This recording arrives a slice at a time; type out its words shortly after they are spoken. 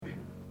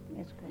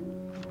It's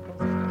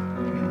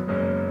good.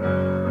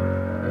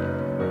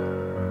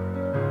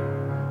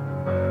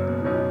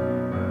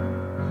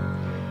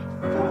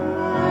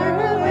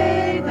 Far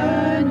away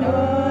the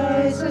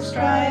noise of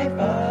strife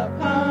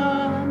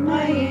upon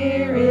my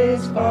ear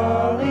is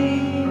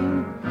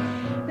falling.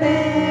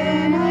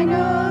 Then I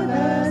know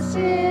the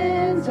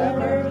sins of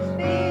earth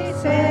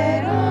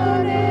beset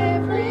on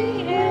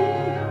every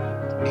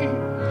hand.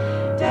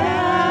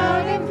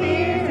 Doubt and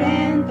fear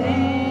and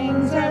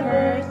things of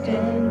earth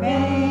in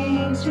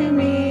vain to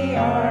me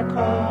are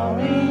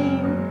calling.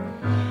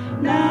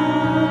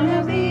 None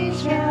of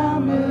these shall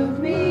move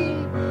me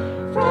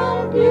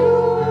from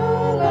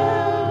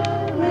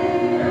Beulah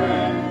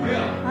land.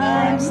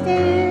 I'm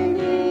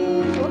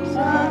standing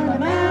on the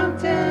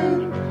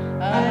mountain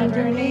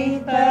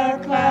underneath the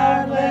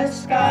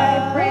cloudless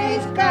sky.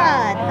 Praise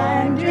God!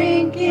 I'm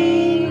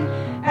drinking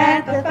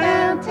at the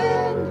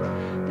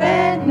fountain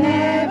that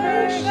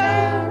never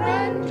shall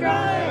run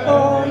dry.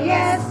 Oh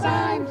yes,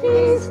 I'm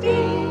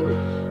feasting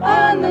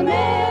on the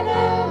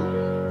manna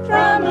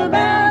from a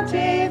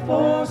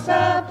bountiful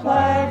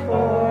supply,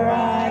 for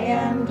I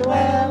am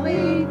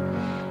dwelling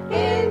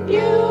in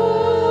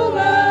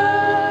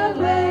Beulah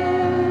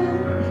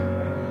land.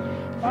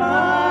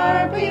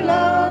 Far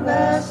below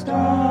the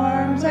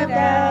storms of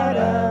doubt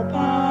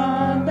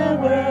upon the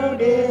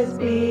world is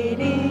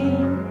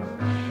beating.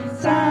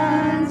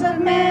 Sons of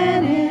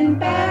men in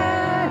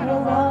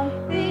battle, all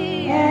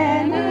the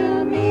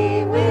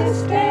enemy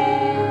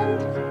withstand.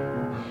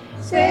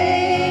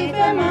 Safe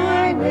am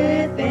I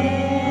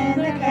within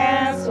the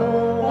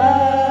castle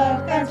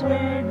of God's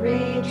word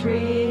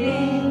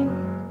retreating.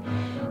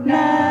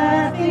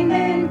 Nothing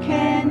then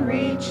can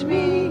reach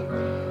me,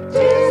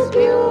 'tis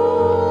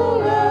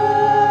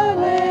Beulah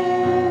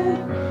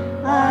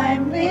land.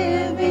 I'm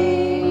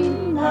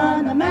living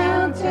on the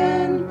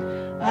mountain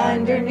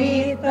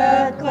underneath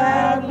the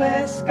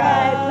cloudless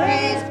sky.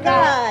 Praise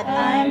God!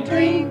 I'm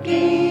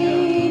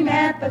drinking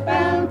at the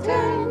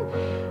fountain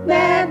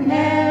that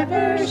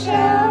never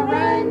shall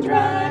run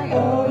dry.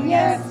 Oh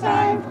yes,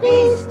 I'm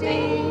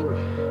feasting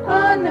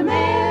on the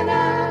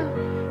manna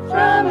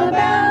from a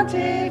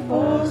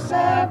bountiful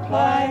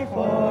supply,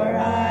 for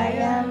I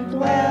am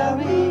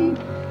dwelling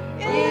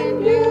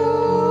in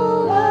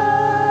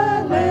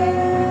Beulah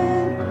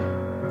land.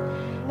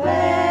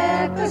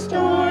 Let the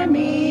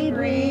stormy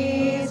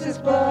breezes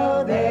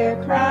blow, their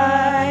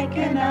cry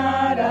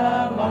cannot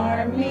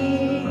alarm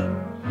me.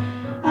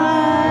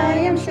 I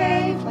am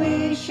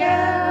safely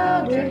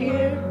sheltered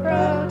here,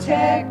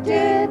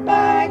 protected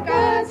by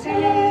God's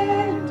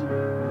hand.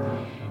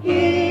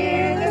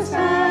 Here the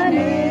sun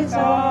is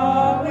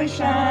always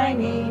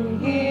shining,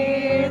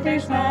 here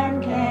there's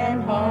none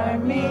can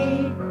harm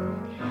me.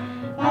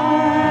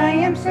 I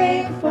am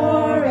safe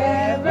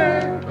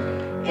forever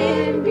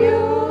in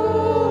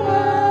Beulah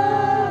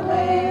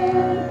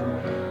land.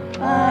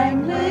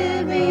 I'm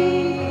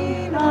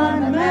living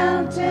on the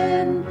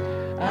mountain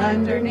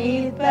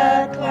underneath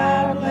the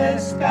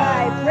cloudless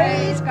sky.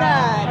 Praise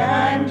God!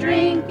 I'm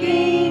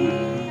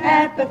drinking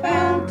at the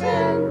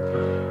fountain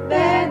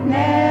that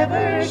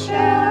never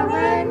shall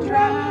run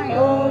dry.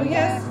 Oh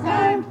yes,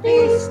 I'm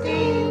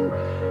feasting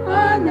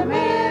on the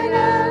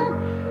manna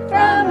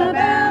from a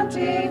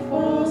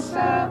bountiful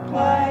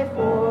supply,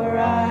 for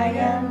I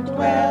am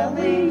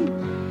dwelling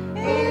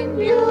in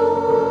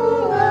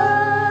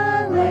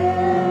Beulah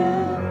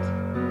land.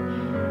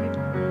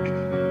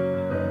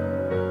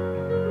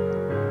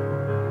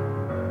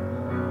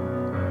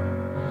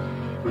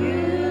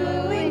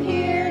 You and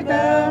hear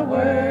the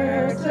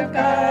words of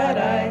God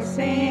I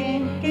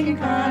sing in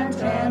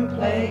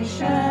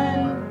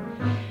contemplation.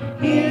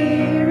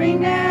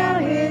 Hearing now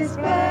his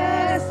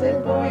blessed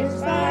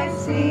voice, I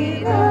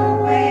see the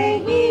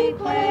way he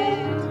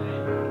planned.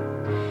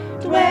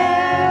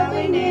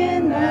 Dwelling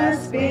in the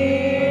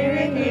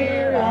Spirit,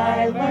 here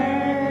I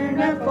learn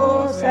of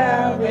full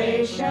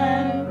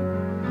salvation.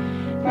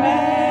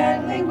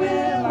 Gladly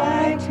will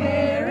I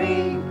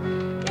tarry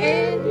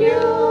in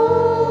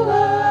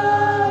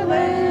Beulah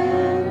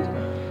land.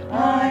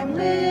 I'm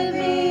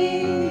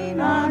living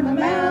on the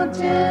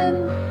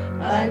mountain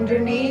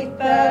underneath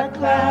the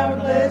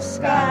cloudless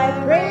sky.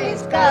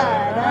 Praise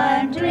God!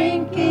 I'm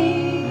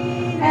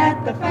drinking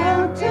at the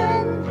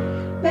fountain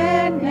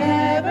that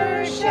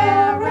never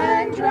shall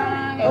run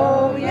dry.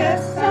 Oh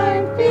yes,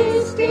 I'm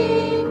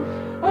feasting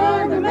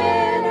on the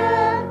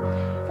manna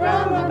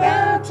from a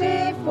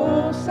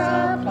bountiful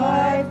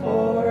supply,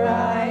 for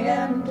I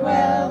am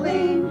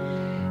dwelling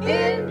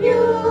in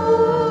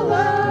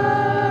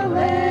Beulah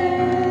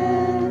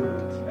land.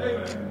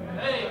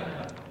 Amen.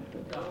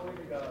 Good job.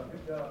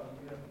 Good job.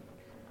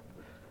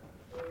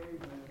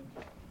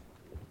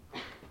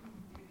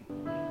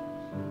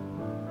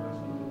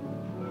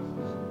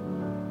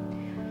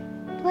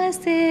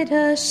 Blessed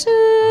assurance,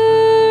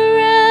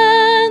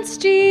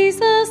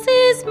 Jesus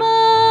is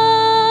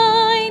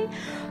mine.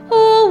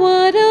 Oh,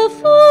 what a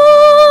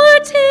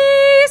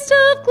foretaste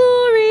of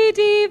glory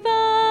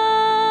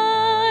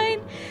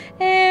divine,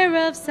 heir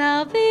of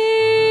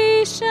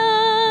salvation,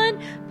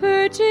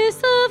 purchase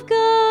of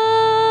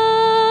God.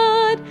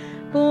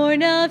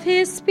 of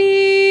his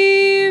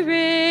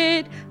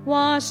Spirit,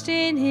 washed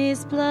in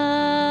his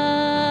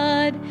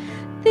blood.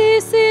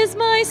 This is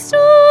my story,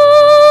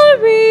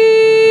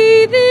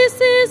 this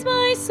is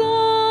my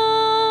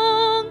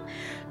song,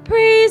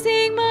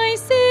 praising my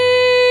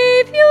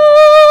Savior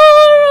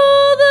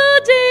all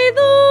the day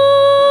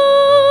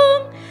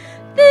long.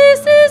 This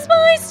is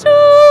my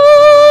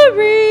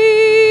story,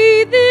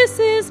 this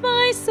is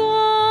my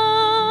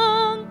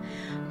song,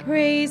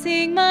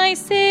 praising my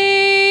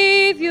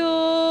Savior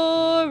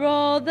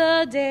all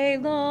the day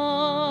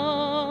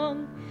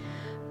long.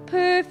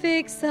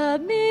 Perfect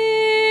submission,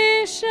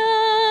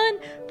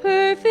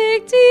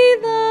 perfect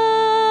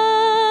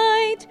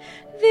delight,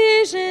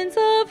 visions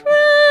of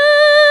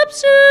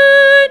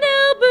rapture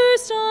now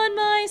burst on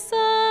my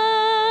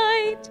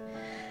sight.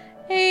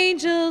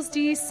 Angels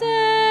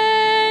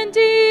descending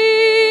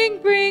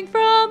bring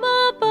from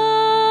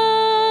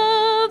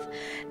above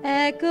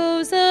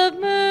echoes of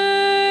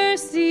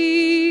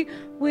mercy,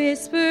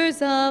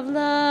 whispers of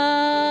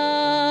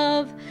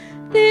love.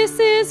 This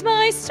is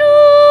my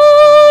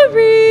story,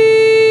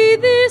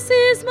 this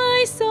is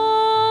my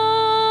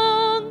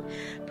song,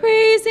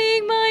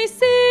 praising my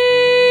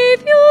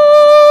Savior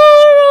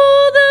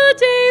all the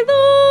day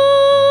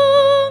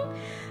long.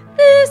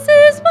 This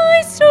is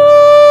my story,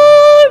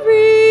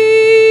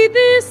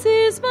 this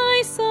is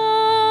my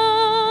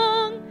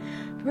song,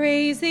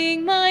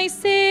 praising my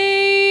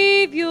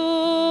Savior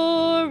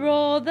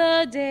all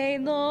the day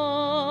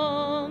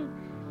long.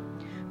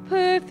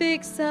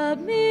 Perfect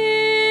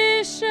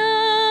submission,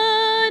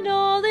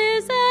 all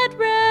is at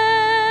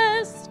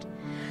rest.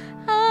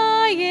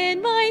 I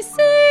in my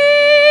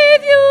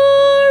Savior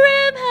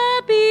am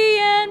happy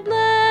and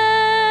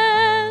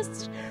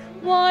blessed,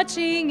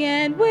 watching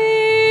and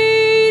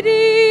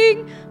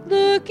waiting,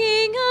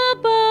 looking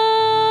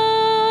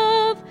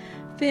above,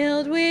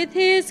 filled with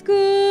his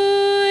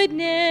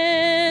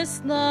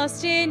goodness,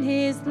 lost in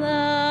his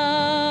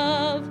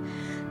love.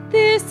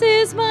 This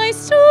is my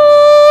story,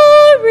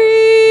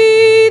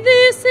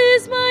 this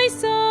is my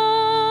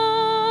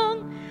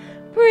song,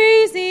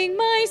 praising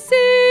my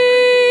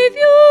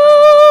Savior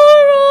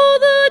all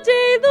the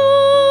day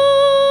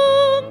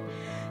long.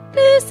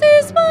 This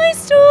is my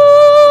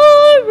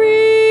story,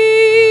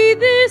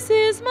 this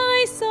is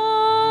my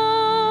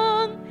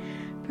song,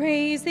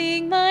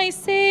 praising my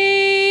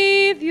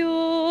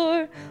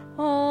Savior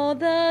all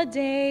the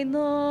day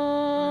long.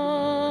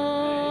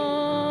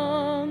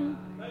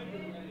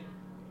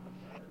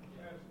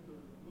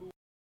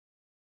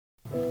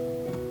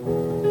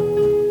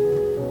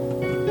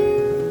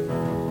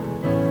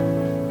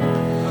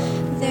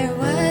 There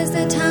was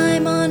a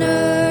time on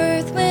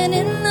earth when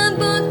in the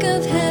book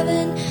of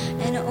heaven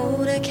an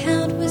old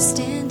account was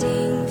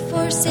standing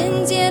for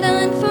sins yet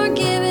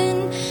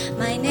unforgiven.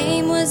 My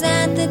name was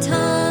at the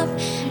top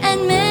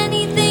and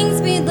many things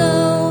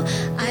below.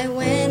 I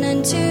went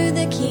unto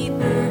the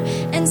keeper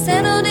and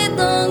settled it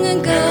long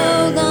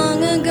ago,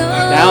 long ago.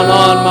 Down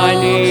on my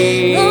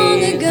knees,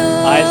 long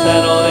ago. I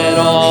settled it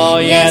all.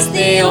 Yes,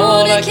 the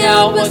old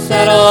account was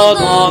settled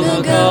long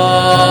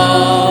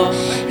ago.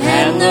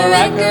 And the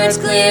record's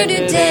clear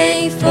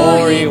today,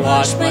 for he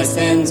washed my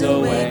sins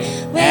away.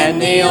 When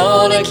the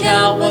old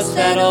account was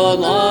settled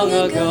long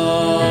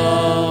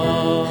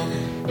ago.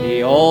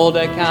 The old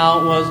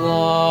account was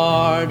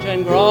large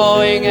and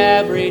growing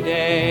every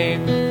day,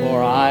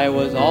 for I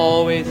was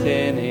always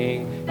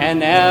sinning and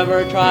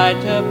never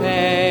tried to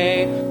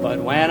pay.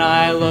 But when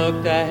I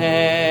looked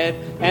ahead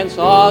and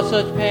saw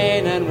such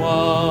pain and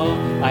woe,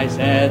 I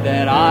said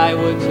that I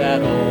would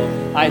settle.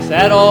 I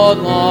settled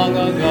long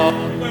ago,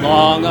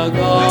 long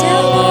ago.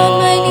 Down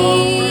on my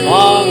knees,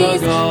 long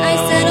ago. I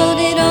settled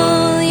it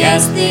all.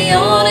 Yes, the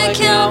old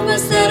account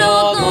was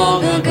settled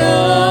long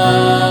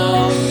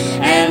ago.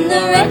 And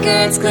the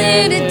record's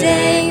clear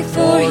today,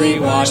 for he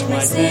washed my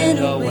sin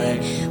away.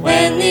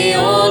 When the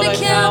old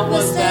account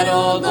was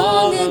settled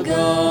long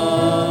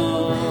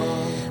ago.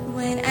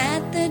 When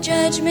at the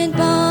judgment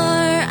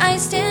bar I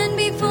stand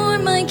before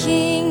my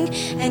King,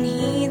 and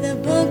he the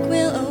book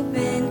will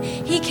open,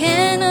 he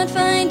cannot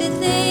find a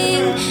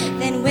thing.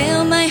 Then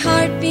will my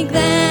heart be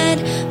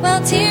glad,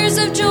 while tears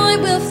of joy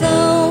will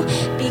flow,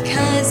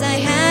 because I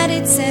had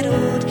it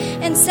settled,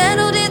 and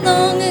settled it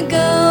long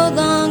ago,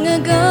 long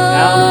ago.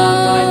 Down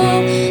on my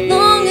knees,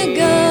 long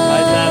ago.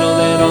 I settled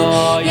it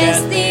all.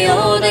 Yes, the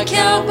old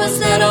account was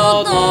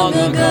settled long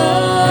ago.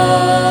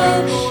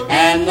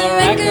 And the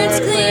record's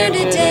clear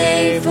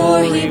today,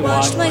 for he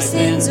washed my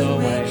sins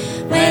away.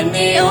 When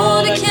the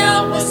old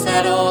account was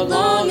settled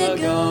long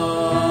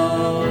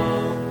ago.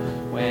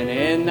 When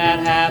in that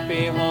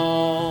happy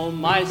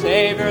home, my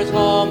Savior's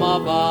home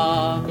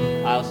above,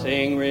 I'll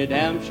sing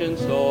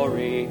redemption's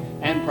story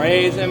and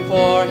praise him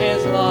for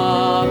his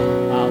love.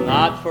 I'll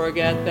not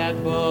forget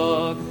that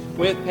book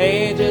with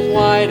pages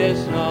white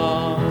as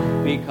snow,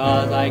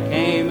 because I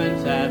came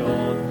and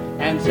settled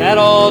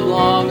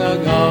long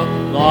ago,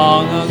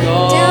 long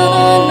ago. Down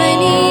on my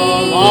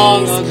knees,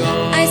 long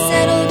ago. I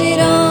settled it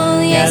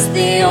all. Yes,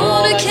 the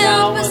old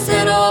account was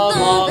settled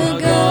long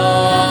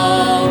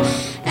ago.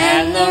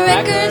 And the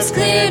record's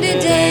clear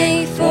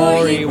today, for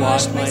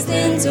washed my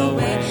sins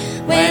away.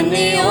 When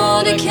the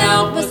old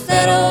account was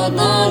settled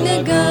long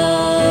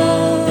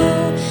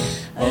ago.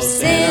 O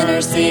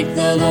sinner, seek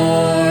the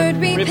Lord,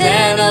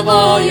 repent of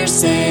all your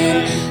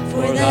sin,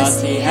 for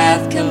thus he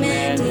hath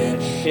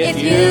commanded,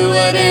 if you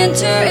would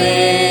enter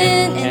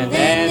in, and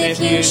then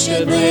if you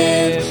should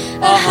live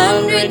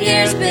 100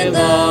 years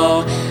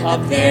below,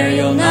 up there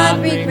you'll not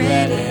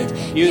regret it.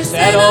 You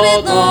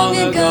settled it long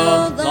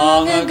ago,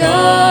 long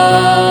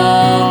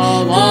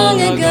ago,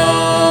 long ago.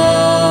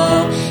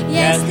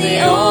 Yes,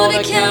 the old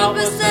account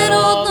was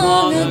settled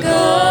long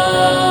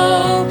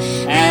ago,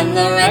 and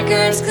the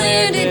record's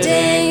clear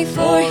today,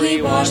 for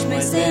he washed my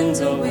sins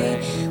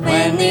away.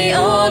 When the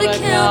old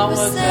account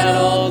was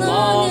settled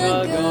long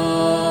ago.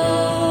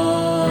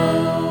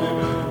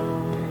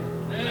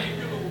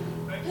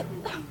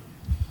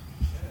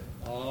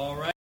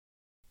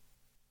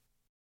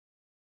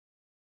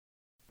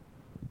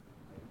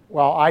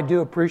 Well, I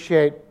do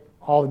appreciate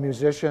all the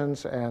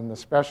musicians and the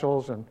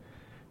specials and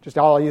just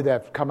all of you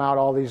that have come out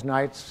all these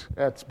nights.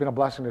 It's been a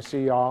blessing to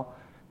see y'all.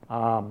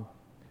 I'm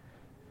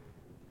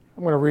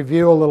going to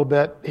review a little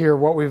bit here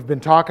what we've been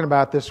talking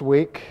about this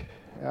week.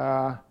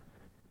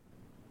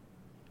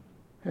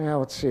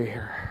 Let's see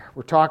here.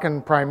 We're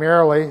talking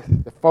primarily,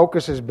 the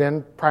focus has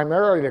been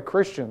primarily to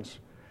Christians,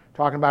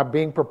 talking about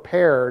being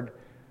prepared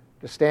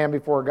to stand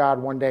before God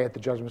one day at the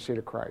judgment seat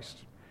of Christ.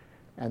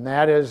 And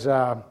that is...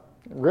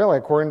 really,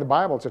 according to the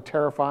Bible, it's going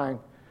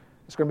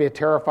to be a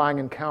terrifying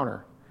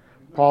encounter.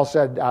 Paul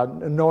said,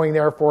 knowing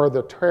therefore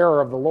the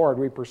terror of the Lord,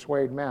 we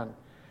persuade men.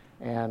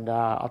 And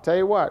I'll tell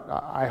you what,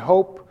 I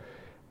hope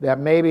that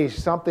maybe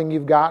something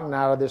you've gotten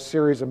out of this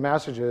series of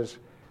messages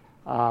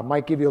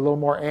might give you a little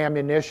more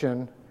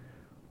ammunition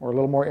or a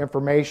little more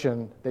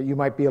information that you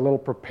might be a little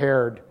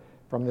prepared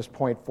from this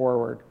point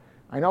forward.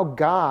 I know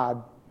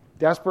God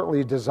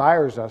desperately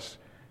desires us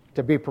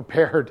to be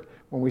prepared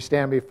when we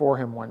stand before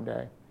Him one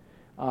day.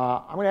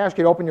 I'm going to ask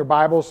you to open your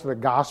Bibles to the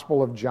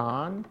Gospel of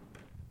John.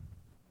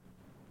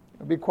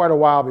 It'll be quite a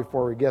while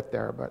before we get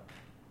there, but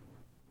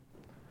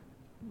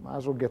might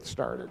as well get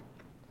started.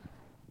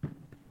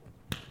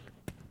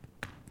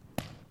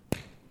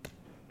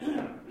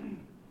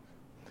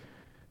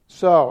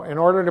 So, in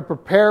order to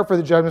prepare for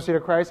the judgment seat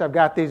of Christ, I've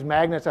got these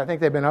magnets. I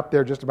think they've been up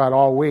there just about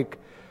all week.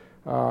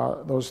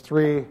 Those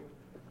three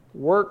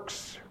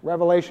works,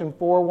 Revelation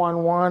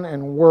 4:1:1,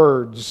 and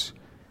words.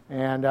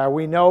 And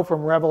we know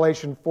from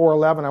Revelation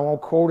 4:11, I won't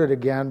quote it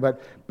again,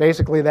 but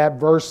basically that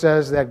verse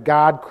says that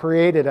God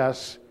created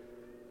us,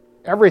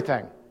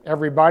 everything,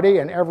 everybody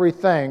and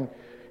everything,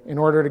 in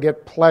order to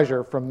get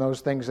pleasure from those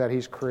things that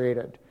He's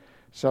created.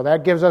 So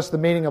that gives us the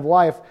meaning of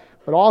life.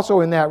 But also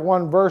in that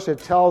one verse, it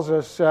tells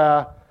us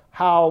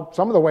how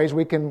some of the ways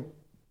we can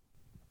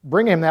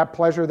bring Him that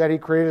pleasure that He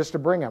created us to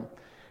bring Him.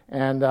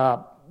 And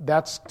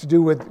that's to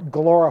do with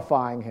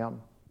glorifying Him.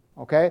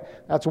 Okay?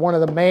 That's one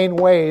of the main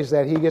ways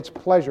that He gets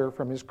pleasure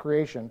from His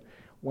creation,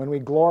 when we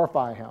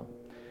glorify Him.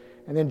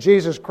 And then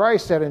Jesus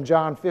Christ said in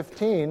John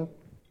 15,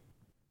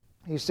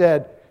 He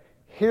said,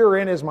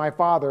 "Herein is my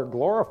Father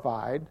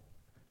glorified,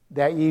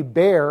 that ye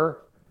bear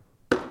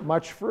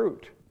much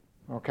fruit."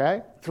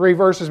 Okay? 3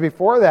 verses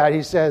before that,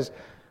 He says,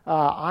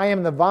 "I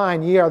am the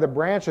vine, ye are the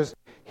branches.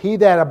 He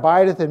that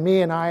abideth in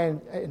me, and I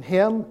in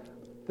him,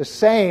 the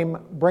same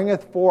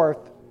bringeth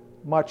forth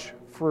much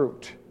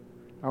fruit."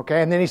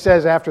 Okay, and then He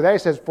says after that, He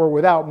says, "For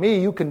without me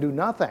you can do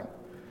nothing."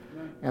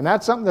 And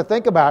that's something to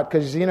think about,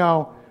 because,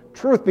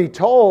 truth be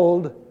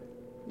told,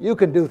 you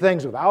can do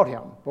things without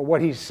Him. But what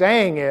He's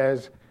saying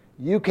is,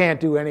 you can't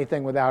do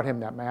anything without Him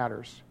that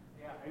matters.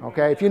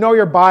 Okay, if you know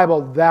your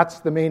Bible,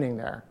 that's the meaning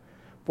there.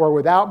 For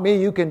without me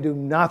you can do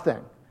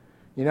nothing.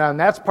 And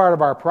that's part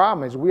of our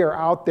problem, is we are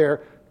out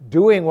there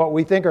doing what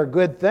we think are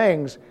good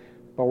things,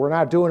 but we're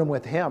not doing them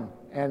with Him.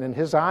 And in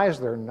His eyes,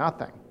 they're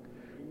nothing.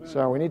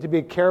 So we need to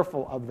be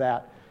careful of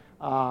that.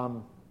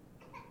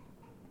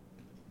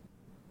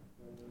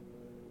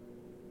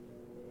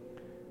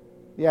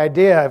 The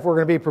idea, if we're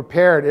going to be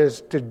prepared,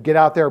 is to get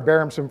out there,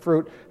 bear Him some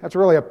fruit. That's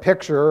really a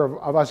picture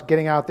of us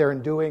getting out there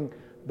and doing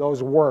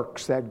those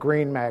works, that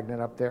green magnet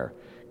up there.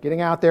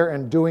 Getting out there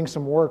and doing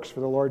some works for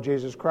the Lord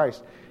Jesus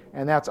Christ.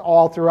 And that's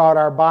all throughout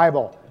our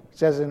Bible. It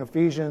says in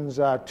Ephesians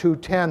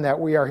 2:10 that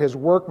we are His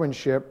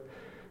workmanship,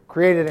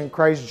 created in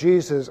Christ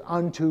Jesus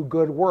unto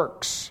good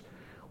works,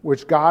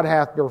 which God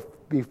hath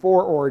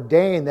before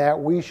ordained that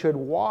we should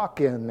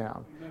walk in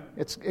them.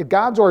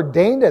 God's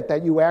ordained it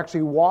that you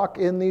actually walk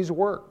in these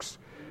works.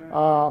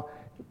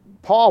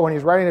 Paul, when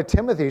he's writing to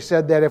Timothy,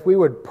 said that if we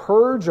would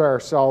purge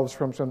ourselves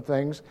from some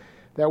things,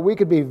 that we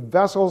could be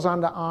vessels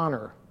unto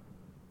honor,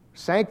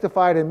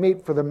 sanctified and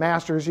meet for the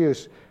master's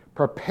use,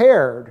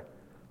 prepared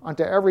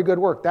unto every good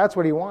work. That's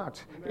what He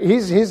wants.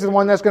 He's the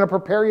one that's going to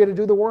prepare you to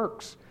do the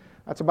works.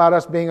 That's about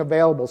us being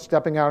available,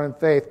 stepping out in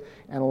faith,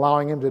 and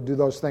allowing Him to do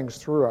those things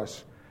through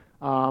us.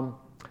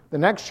 The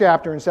next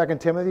chapter in 2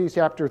 Timothy,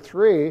 chapter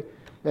 3,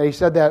 that he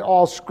said that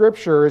all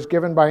Scripture is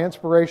given by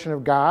inspiration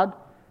of God,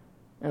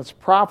 and it's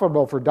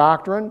profitable for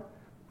doctrine,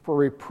 for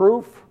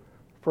reproof,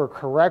 for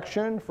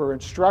correction, for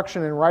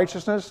instruction in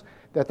righteousness,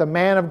 that the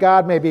man of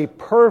God may be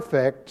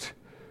perfect,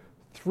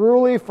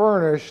 truly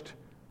furnished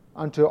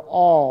unto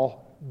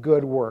all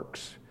good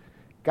works.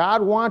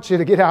 God wants you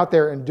to get out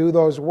there and do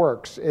those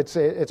works. It's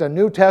a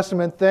New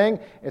Testament thing.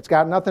 It's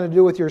got nothing to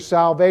do with your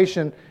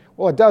salvation.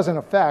 Well, it does in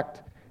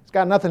effect. It's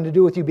got nothing to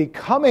do with you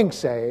becoming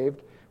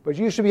saved, but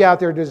you should be out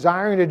there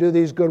desiring to do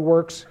these good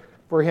works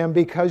for Him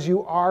because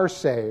you are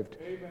saved.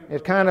 Amen.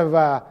 It's kind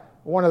of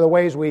one of the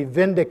ways we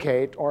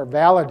vindicate or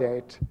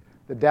validate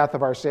the death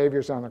of our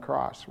Savior's on the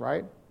cross,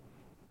 right?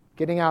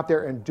 Getting out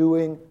there and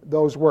doing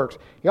those works.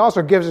 He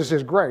also gives us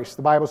His grace.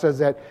 The Bible says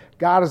that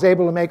God is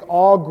able to make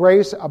all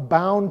grace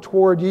abound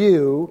toward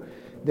you,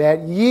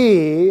 that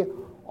ye,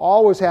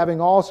 always having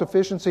all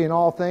sufficiency in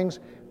all things,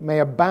 may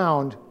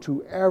abound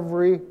to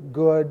every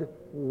good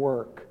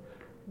work.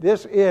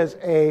 This is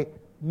a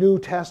New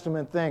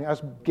Testament thing,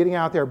 us getting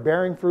out there,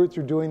 bearing fruit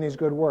through doing these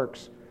good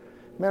works.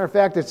 Matter of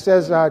fact, it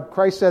says,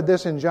 Christ said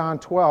this in John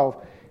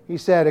 12. He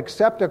said,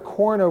 except a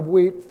corn of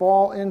wheat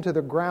fall into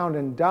the ground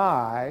and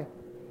die,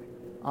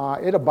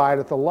 it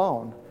abideth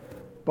alone.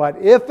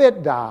 But if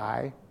it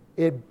die,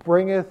 it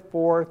bringeth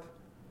forth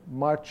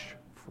much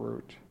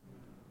fruit.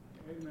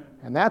 Amen.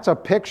 And that's a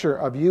picture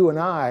of you and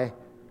I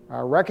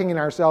reckoning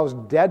ourselves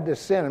dead to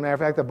sin. As a matter of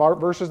fact, the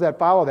verses that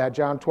follow that,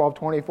 John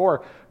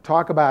 12:24,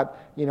 talk about,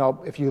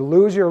 if you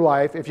lose your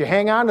life, if you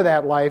hang on to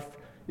that life,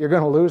 you're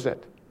going to lose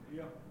it.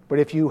 Yeah. But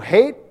if you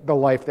hate the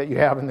life that you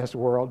have in this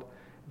world,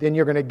 then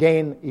you're going to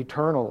gain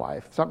eternal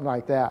life, something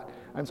like that.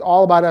 And it's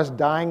all about us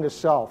dying to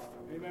self.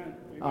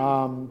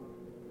 Amen.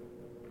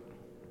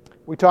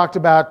 We talked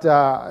about,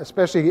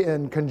 especially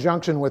in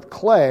conjunction with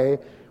clay,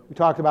 we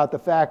talked about the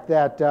fact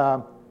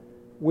that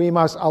we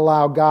must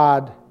allow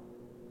God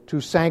to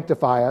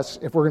sanctify us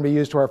if we're going to be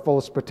used to our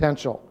fullest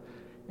potential.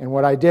 And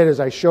what I did is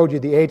I showed you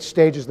the 8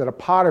 stages that a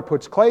potter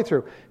puts clay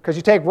through, because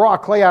you take raw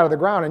clay out of the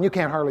ground and you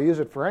can't hardly use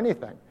it for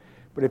anything.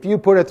 But if you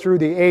put it through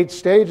the 8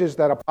 stages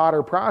that a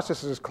potter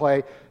processes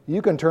clay,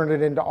 you can turn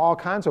it into all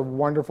kinds of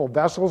wonderful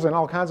vessels and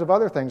all kinds of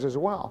other things as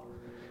well.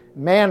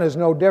 Man is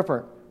no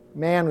different.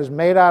 Man was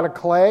made out of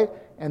clay,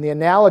 and the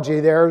analogy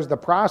there is the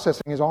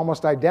processing is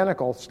almost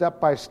identical,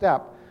 step by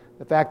step.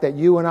 The fact that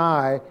you and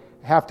I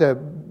have to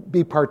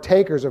be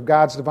partakers of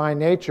God's divine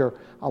nature,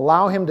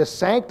 allow Him to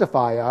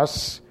sanctify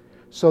us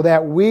so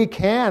that we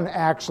can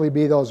actually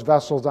be those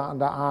vessels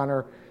unto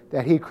honor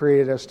that He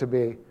created us to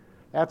be.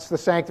 That's the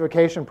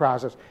sanctification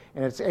process.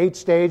 And it's 8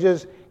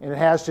 stages, and it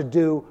has to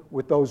do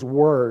with those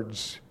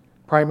words.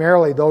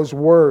 Primarily those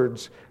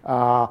words,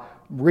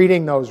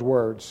 reading those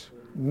words,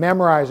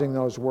 memorizing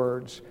those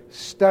words,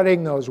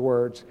 studying those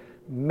words,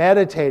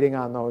 meditating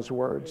on those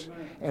words.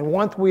 And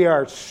once we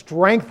are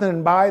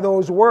strengthened by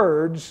those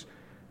words,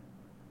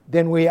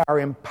 then we are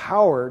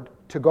empowered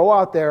to go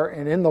out there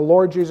and in the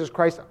Lord Jesus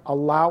Christ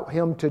allow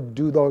Him to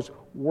do those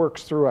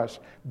works through us,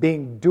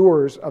 being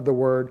doers of the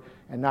word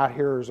and not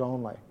hearers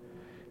only.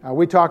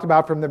 We talked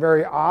about from the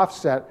very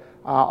offset,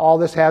 all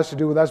this has to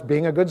do with us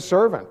being a good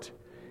servant.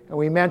 And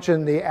we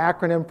mentioned the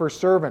acronym for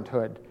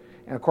servanthood.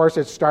 And of course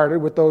it started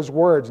with those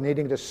words,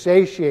 needing to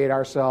satiate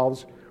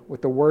ourselves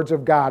with the words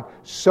of God,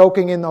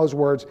 soaking in those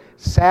words,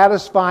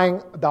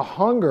 satisfying the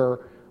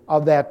hunger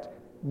of that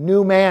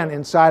new man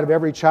inside of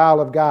every child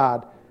of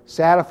God,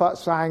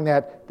 satisfying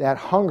that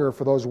hunger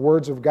for those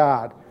words of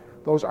God.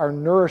 Those are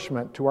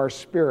nourishment to our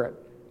spirit.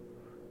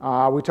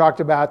 We talked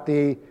about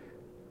the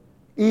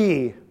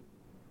E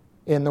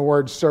in the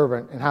word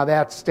servant and how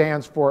that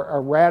stands for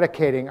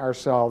eradicating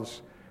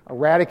ourselves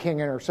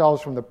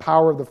from the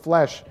power of the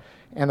flesh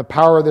and the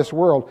power of this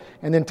world,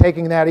 and then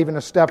taking that even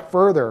a step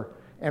further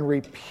and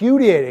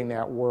repudiating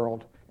that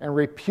world and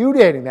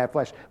repudiating that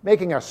flesh,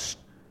 making a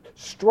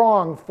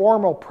strong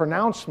formal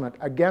pronouncement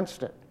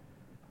against it.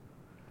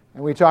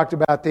 And we talked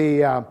about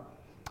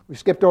we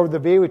skipped over the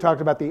V, we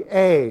talked about the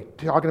A,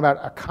 talking about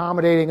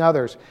accommodating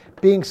others,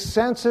 being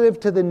sensitive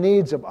to the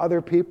needs of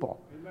other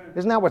people. Amen.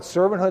 Isn't that what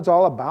servanthood's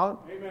all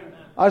about? Amen.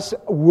 Us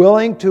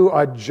willing to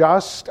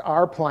adjust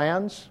our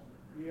plans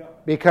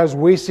because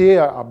we see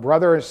a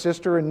brother or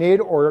sister in need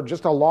or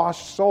just a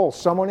lost soul,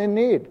 someone in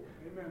need.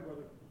 Amen,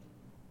 brother.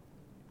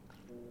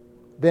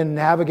 Then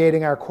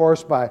navigating our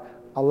course by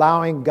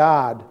allowing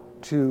God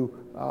to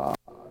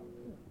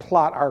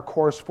plot our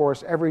course for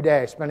us every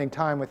day, spending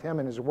time with Him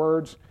and His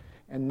words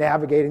and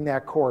navigating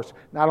that course.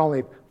 Not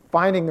only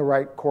finding the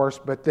right course,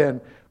 but then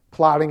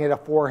plotting it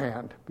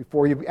beforehand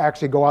before you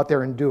actually go out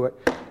there and do it.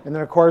 And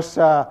then, of course,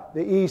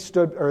 the E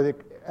stood, or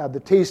the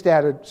T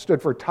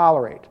stood for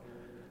tolerate.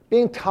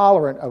 Being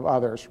tolerant of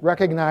others,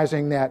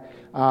 recognizing that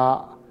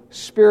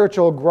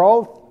spiritual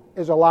growth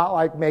is a lot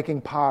like making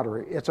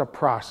pottery. It's a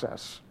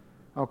process.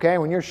 Okay,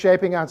 when you're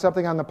shaping on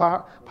something on the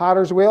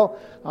potter's wheel,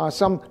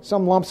 some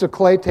lumps of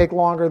clay take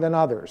longer than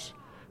others.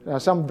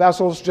 Some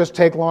vessels just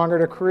take longer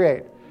to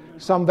create.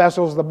 Some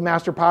vessels the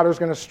master potter is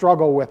going to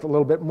struggle with a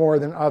little bit more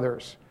than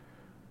others.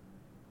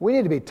 We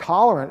need to be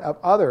tolerant of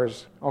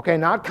others, okay,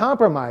 not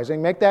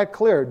compromising. Make that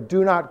clear.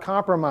 Do not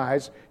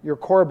compromise your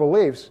core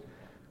beliefs,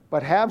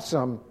 but have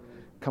some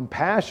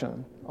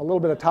compassion, a little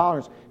bit of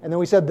tolerance. And then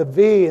we said the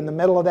V in the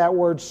middle of that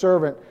word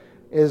servant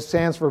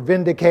stands for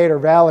vindicate or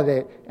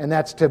validate, and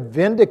that's to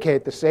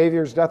vindicate the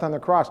Savior's death on the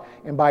cross.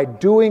 And by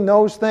doing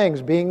those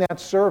things, being that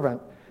servant,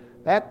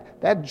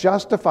 that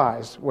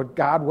justifies what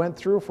God went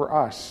through for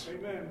us.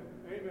 Amen.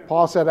 Amen.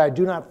 Paul said, I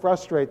do not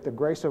frustrate the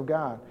grace of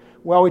God.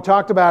 Well, we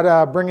talked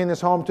about bringing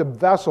this home to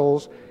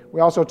vessels.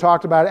 We also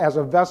talked about it as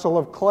a vessel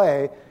of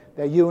clay,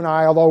 that you and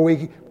I, although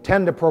we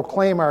tend to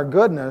proclaim our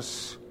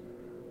goodness,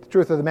 the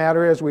truth of the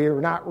matter is we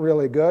are not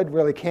really good,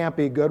 really can't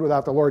be good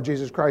without the Lord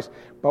Jesus Christ,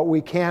 but we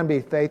can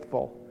be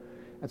faithful.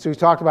 And so we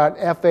talked about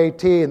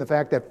FAT and the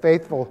fact that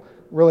faithful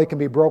really can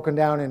be broken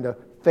down into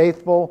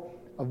faithful,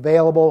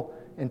 available,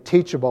 and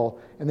teachable.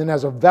 And then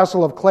as a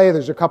vessel of clay,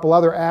 there's a couple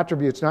other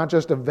attributes, not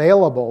just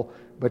available,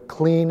 but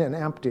clean and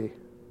empty.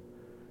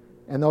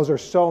 And those are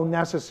so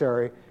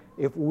necessary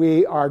if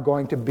we are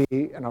going to be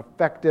an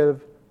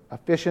effective,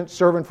 efficient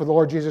servant for the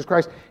Lord Jesus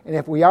Christ. And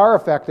if we are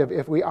effective,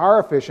 if we are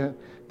efficient,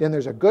 then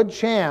there's a good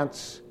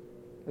chance,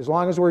 as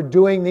long as we're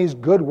doing these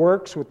good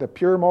works with the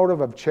pure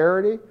motive of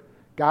charity,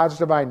 God's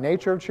divine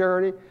nature of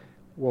charity,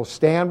 we'll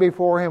stand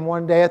before Him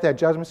one day at that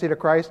judgment seat of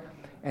Christ,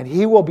 and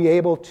He will be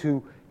able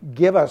to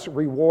give us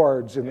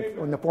rewards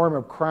in the form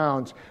of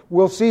crowns.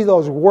 We'll see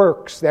those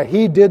works that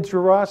He did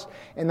through us,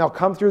 and they'll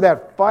come through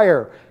that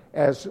fire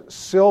as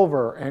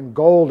silver and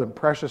gold and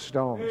precious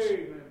stones.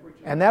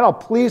 And that'll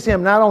please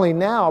Him not only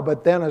now,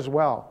 but then as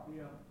well.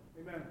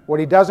 What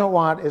He doesn't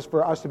want is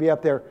for us to be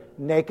up there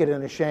naked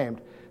and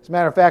ashamed. As a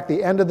matter of fact,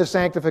 the end of the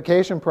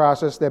sanctification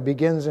process that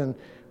begins in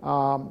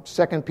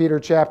 2 Peter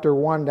chapter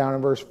 1 down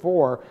in verse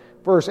 4,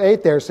 verse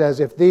 8 there says,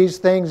 if these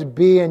things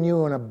be in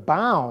you and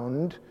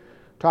abound,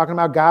 talking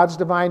about God's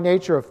divine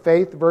nature of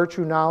faith,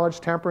 virtue,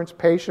 knowledge, temperance,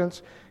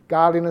 patience,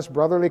 godliness,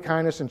 brotherly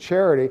kindness, and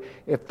charity,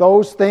 if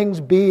those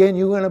things be in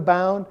you and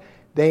abound,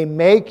 they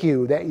make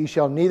you that ye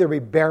shall neither be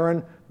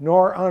barren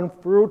nor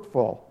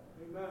unfruitful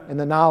in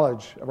the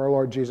knowledge of our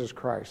Lord Jesus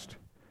Christ.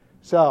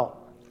 So,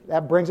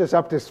 that brings us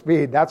up to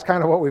speed. That's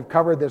kind of what we've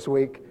covered this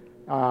week.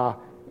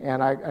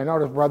 And I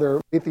noticed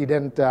Brother Lethy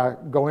didn't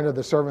go into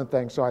the servant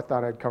thing, so I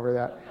thought I'd cover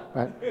that.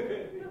 But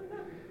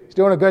he's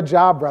doing a good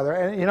job, brother.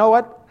 And you know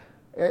what?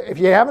 If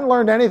you haven't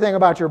learned anything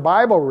about your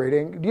Bible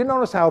reading, do you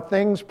notice how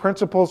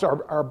principles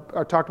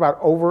are talked about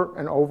over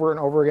and over and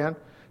over again?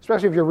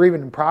 Especially if you're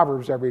reading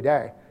Proverbs every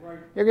day. Right.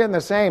 You're getting the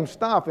same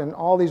stuff in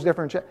all these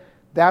different...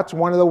 That's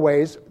one of the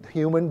ways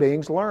human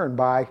beings learn,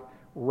 by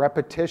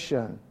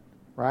repetition,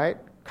 right?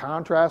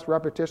 Contrast,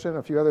 repetition,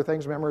 a few other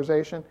things,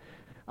 memorization.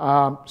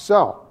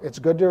 So it's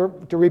good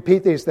to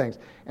repeat these things.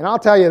 And I'll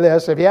tell you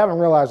this, if you haven't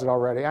realized it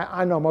already,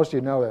 I know most of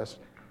you know this.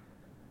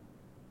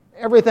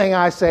 Everything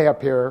I say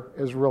up here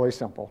is really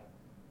simple.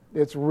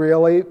 It's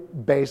really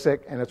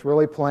basic and it's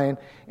really plain.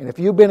 And if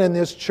you've been in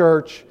this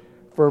church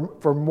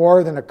for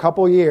more than a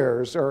couple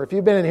years, or if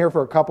you've been in here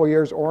for a couple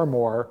years or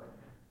more,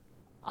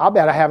 I'll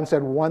bet I haven't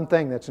said one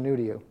thing that's new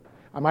to you.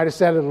 I might have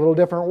said it a little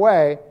different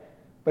way,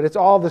 but it's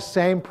all the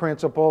same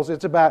principles.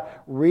 It's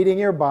about reading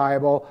your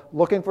Bible,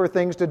 looking for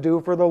things to do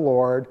for the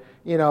Lord,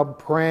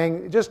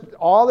 praying, just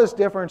all this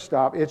different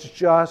stuff. It's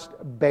just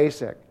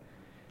basic.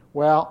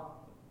 Well,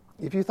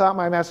 if you thought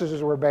my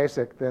messages were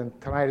basic, then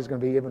tonight is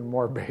going to be even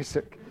more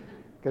basic.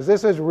 Because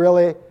this is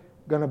really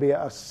going to be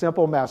a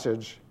simple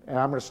message. And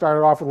I'm going to start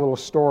it off with a little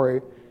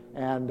story,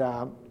 and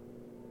then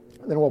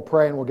we'll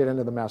pray and we'll get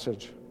into the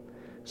message.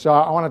 So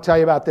I want to tell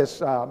you about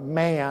this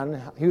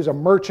man. He was a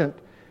merchant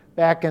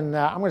back in,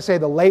 I'm going to say,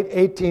 the late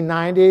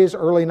 1890s,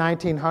 early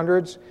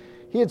 1900s.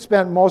 He had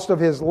spent most of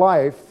his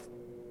life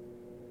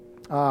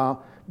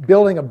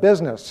building a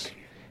business.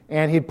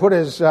 And he'd put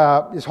his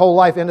whole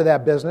life into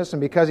that business. And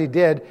because he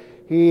did,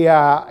 he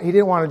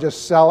didn't want to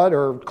just sell it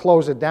or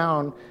close it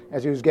down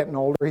as he was getting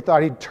older. He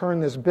thought he'd turn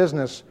this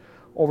business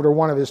over to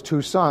one of his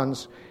two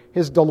sons.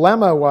 His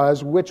dilemma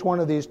was, which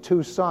one of these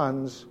two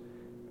sons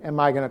am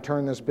I going to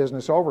turn this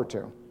business over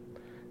to?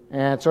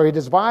 And so he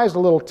devised a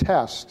little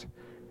test.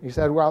 He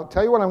said, well, I'll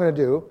tell you what I'm going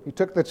to do. He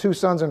took the two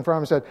sons in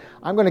front of him and said,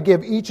 I'm going to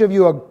give each of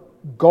you a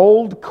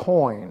gold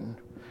coin.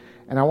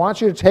 And I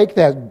want you to take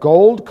that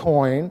gold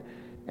coin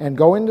and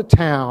go into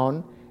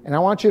town, and I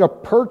want you to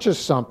purchase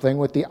something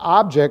with the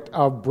object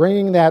of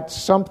bringing that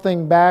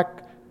something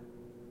back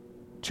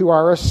to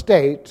our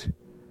estate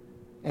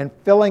and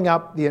filling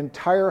up the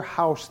entire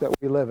house that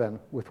we live in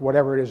with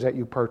whatever it is that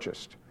you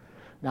purchased.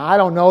 Now, I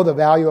don't know the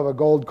value of a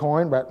gold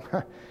coin, but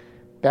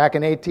back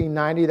in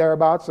 1890,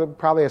 thereabouts,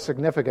 probably a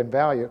significant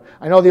value.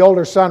 I know the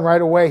older son,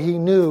 right away, he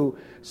knew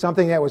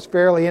something that was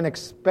fairly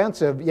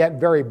inexpensive, yet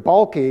very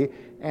bulky,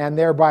 and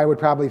thereby would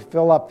probably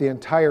fill up the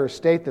entire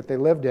estate that they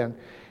lived in.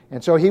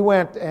 And so he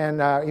went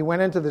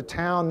into the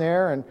town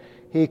there, and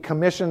he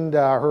commissioned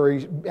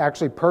he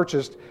actually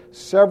purchased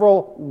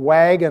several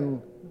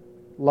wagon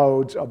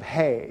loads of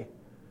hay.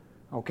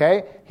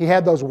 Okay? He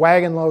had those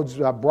wagon loads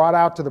brought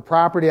out to the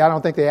property. I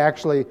don't think they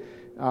actually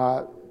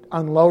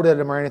unloaded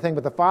them or anything,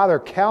 but the father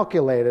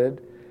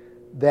calculated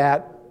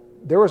that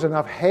there was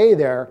enough hay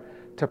there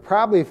to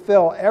probably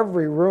fill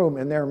every room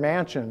in their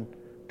mansion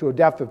to a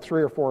depth of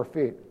 3 or 4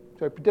 feet.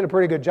 So he did a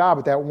pretty good job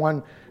with that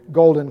one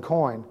golden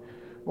coin.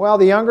 Well,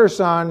 the younger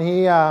son,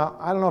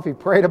 I don't know if he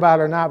prayed about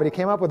it or not, but he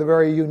came up with a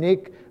very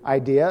unique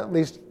idea. At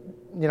least,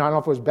 I don't know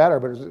if it was better,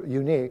 but it was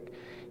unique.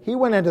 He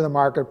went into the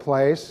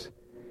marketplace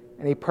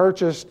and he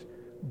purchased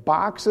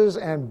boxes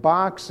and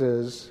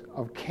boxes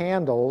of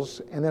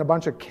candles and then a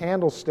bunch of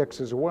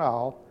candlesticks as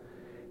well.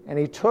 And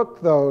he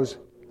took those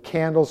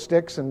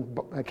candlesticks and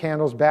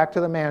candles back to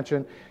the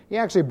mansion. He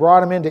actually brought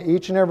them into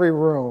each and every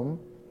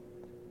room,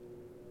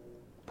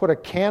 put a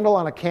candle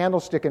on a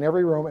candlestick in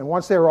every room, and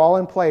once they were all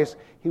in place,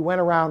 he went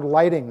around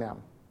lighting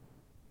them.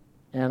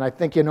 And I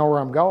think you know where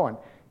I'm going.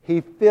 He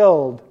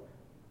filled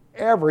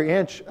every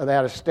inch of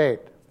that estate,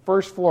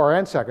 first floor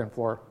and second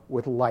floor,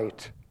 with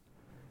light.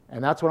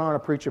 And that's what I want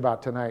to preach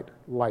about tonight,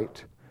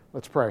 light.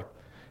 Let's pray.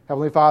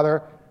 Heavenly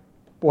Father,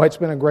 boy, it's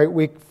been a great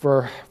week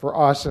for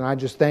us, and I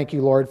just thank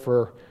you, Lord,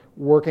 for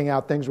working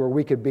out things where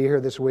we could be here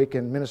this week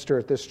and minister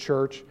at this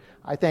church.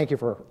 I thank you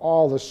for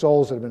all the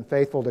souls that have been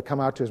faithful to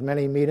come out to as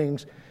many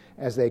meetings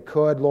as they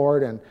could,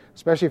 Lord, and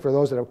especially for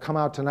those that have come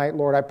out tonight,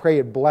 Lord, I pray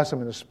you'd bless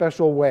them in a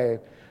special way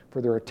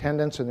for their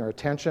attendance and their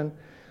attention.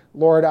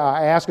 Lord,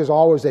 I ask as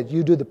always that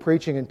you do the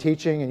preaching and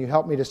teaching and you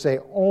help me to say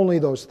only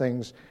those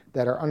things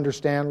that are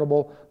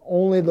understandable,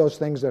 only those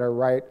things that are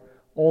right,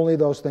 only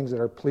those things that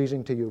are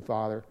pleasing to you,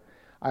 Father.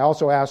 I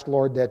also ask,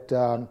 Lord,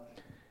 that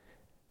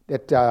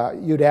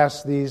you'd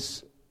ask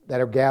these that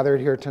are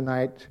gathered here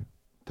tonight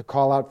to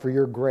call out for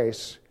your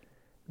grace,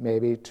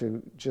 maybe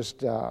to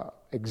just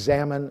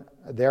examine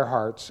their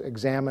hearts,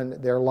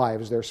 examine their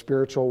lives, their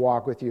spiritual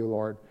walk with you,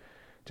 Lord,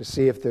 to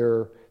see if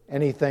there's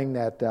anything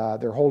that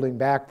they're holding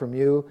back from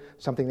you,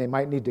 something they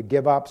might need to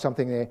give up,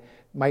 something they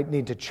might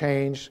need to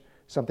change,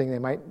 something they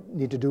might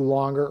need to do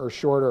longer or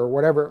shorter or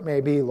whatever it may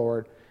be,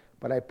 Lord.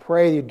 But I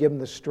pray you'd give them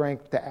the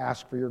strength to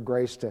ask for your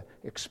grace to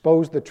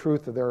expose the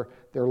truth of their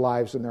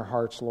lives and their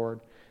hearts,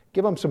 Lord.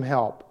 Give them some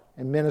help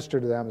and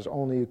minister to them as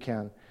only you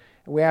can.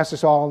 And we ask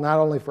this all not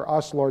only for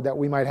us, Lord, that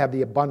we might have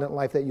the abundant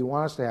life that you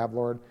want us to have,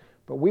 Lord,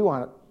 but we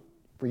want it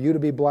for you to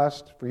be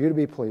blessed, for you to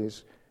be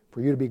pleased,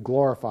 for you to be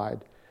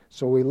glorified.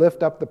 So we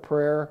lift up the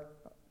prayer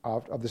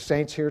of the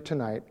saints here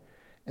tonight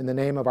in the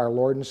name of our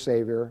Lord and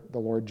Savior, the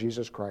Lord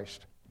Jesus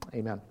Christ.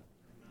 Amen.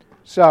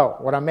 So,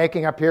 what I'm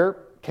making up here,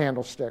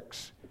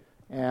 candlesticks.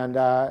 And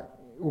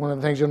one of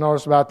the things you'll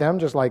notice about them,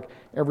 just like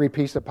every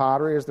piece of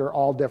pottery, is they're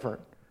all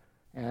different.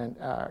 And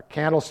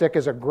candlestick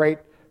is a great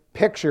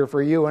picture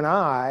for you and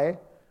I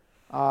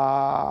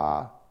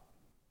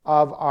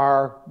of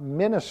our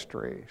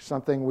ministry,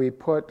 something we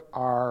put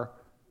our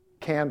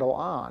candle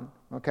on,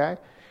 okay?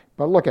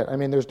 But look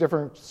there's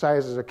different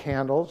sizes of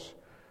candles,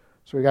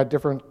 so we got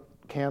different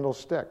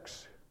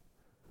candlesticks.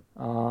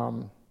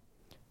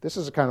 This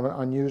is kind of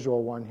an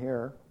unusual one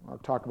here. I'll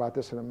talk about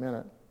this in a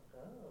minute.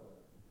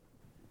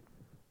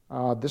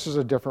 This is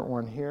a different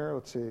one here.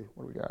 Let's see,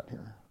 what do we got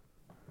here?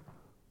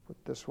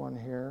 Put this one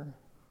here.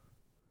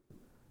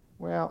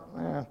 Well,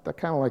 I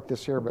kind of like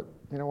this here, but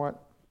you know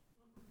what?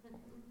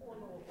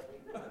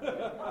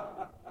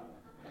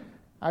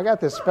 I got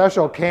this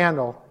special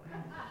candle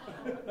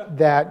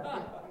that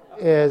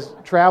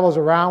travels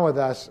around with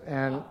us,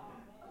 and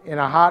in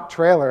a hot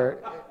trailer,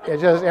 it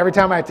just every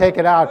time I take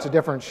it out, it's a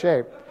different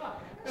shape.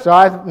 So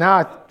now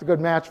it's a good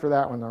match for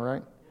that one, though,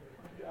 right?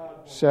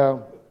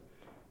 So,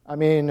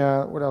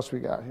 what else we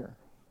got here?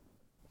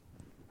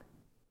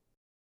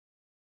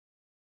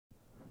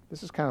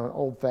 This is kind of an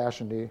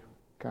old-fashioned-y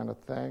kind of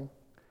thing.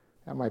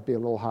 That might be a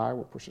little high.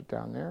 We'll push it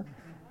down there.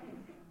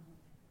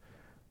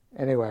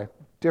 Anyway,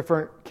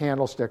 different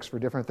candlesticks for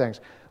different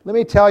things. Let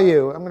me tell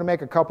you, I'm going to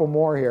make a couple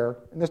more here.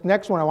 And this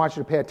next one I want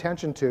you to pay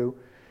attention to.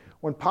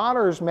 When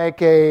potters make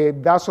a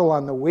vessel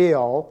on the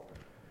wheel,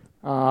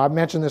 I've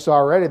mentioned this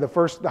already, the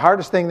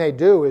hardest thing they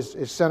do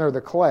is center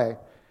the clay.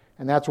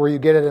 And that's where you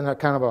get it in a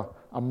kind of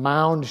a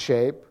mound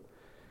shape.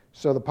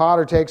 So the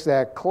potter takes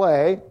that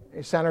clay,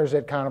 he centers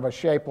it kind of a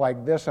shape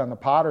like this on the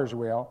potter's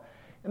wheel,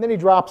 and then he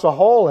drops a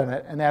hole in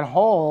it, and that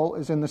hole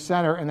is in the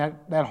center, and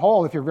that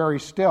hole, if you're very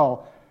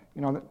still,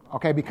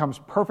 becomes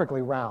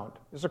perfectly round.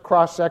 This is a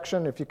cross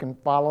section, if you can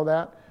follow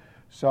that.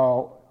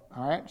 So,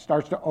 all right,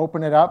 starts to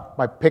open it up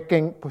by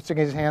sticking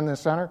his hand in the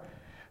center.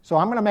 So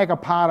I'm going to make a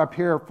pot up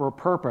here for a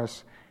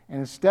purpose, and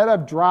instead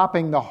of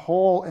dropping the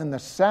hole in the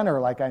center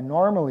like I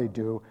normally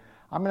do,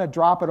 I'm going to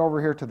drop it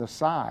over here to the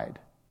side,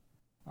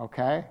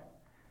 okay?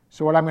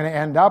 So what I'm going to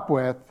end up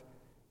with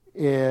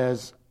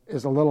is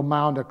a little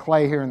mound of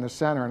clay here in the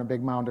center and a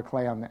big mound of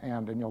clay on the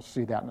end, and you'll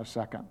see that in a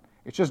second.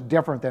 It's just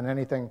different than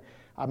anything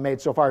I've made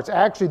so far. It's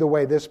actually the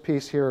way this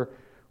piece here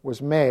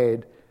was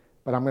made,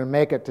 but I'm going to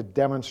make it to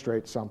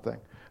demonstrate something.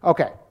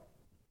 Okay,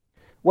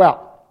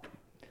 well,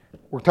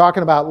 we're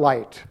talking about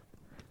light.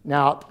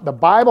 Now, the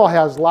Bible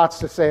has lots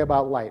to say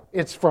about light.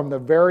 It's from the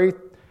very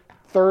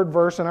third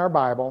verse in our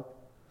Bible,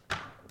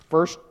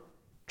 first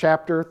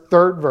chapter,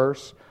 third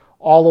verse,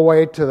 all the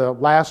way to the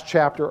last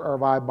chapter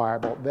of our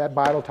Bible. That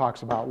Bible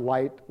talks about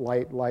light,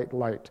 light, light,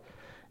 light.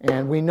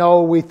 And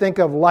we think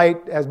of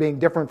light as being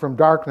different from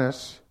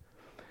darkness,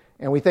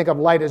 and we think of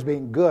light as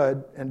being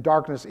good and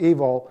darkness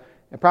evil,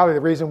 And probably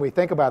the reason we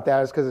think about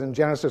that is because in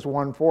Genesis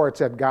 1:4 it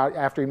said God,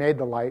 after he made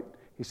the light,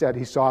 he said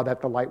he saw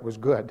that the light was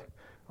good.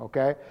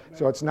 Okay?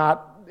 So it's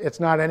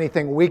not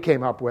anything we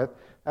came up with.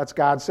 That's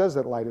God says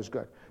that light is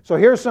good. So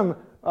here's some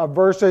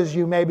verses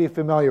you may be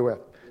familiar with.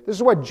 This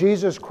is what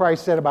Jesus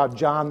Christ said about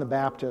John the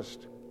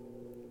Baptist.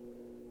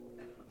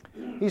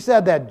 He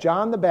said that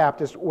John the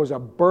Baptist was a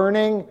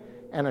burning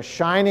and a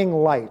shining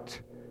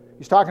light.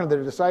 He's talking to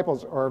the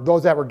disciples, or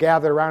those that were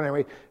gathered around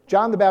anyway.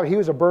 John the Baptist, he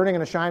was a burning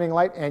and a shining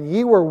light, and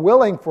ye were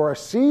willing for a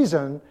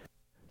season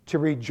to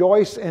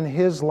rejoice in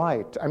his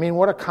light. I mean,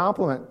 what a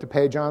compliment to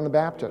pay John the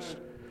Baptist.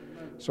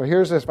 So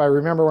here's this, if I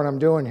remember what I'm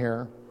doing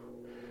here.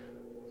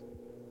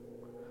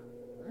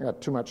 I got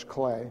too much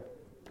clay.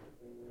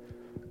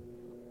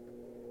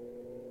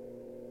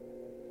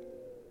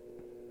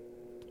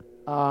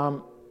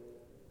 An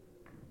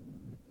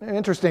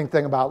interesting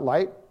thing about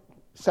light,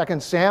 2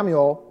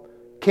 Samuel,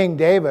 King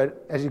David,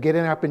 as you get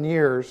up in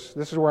years,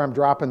 this is where I'm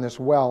dropping this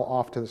well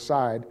off to the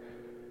side.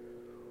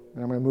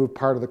 And I'm going to move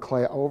part of the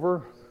clay over.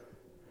 And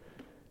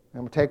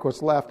I'm going to take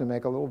what's left and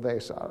make a little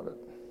vase out of it.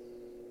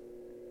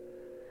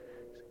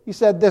 He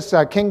said this,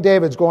 King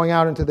David's going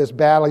out into this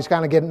battle. He's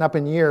kind of getting up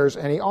in years,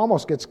 and he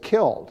almost gets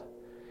killed.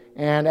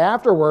 And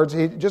afterwards,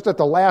 just at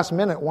the last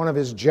minute, one of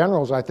his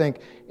generals, I think,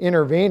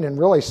 intervened and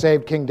really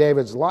saved King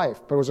David's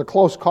life. But it was a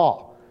close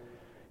call.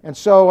 And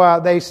so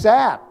they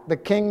sat the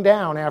king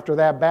down after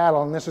that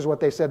battle, and this is what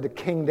they said to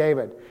King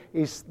David.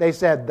 They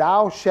said,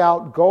 "Thou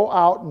shalt go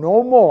out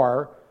no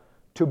more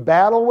to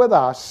battle with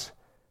us,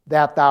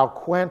 that thou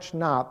quench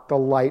not the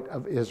light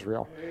of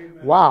Israel." Amen.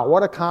 Wow,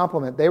 what a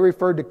compliment. They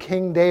referred to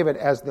King David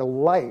as the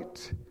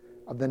light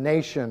of the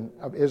nation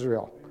of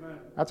Israel. Amen.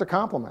 That's a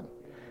compliment.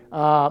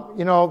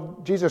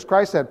 Jesus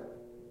Christ said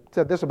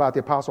this about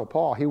the Apostle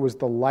Paul. He was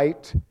the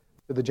light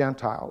to the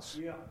Gentiles.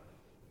 Yeah.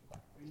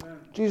 Amen.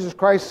 Jesus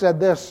Christ said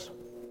this,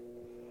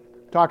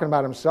 talking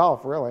about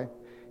himself, really.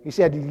 He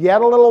said,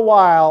 "Yet a little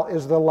while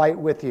is the light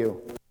with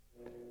you.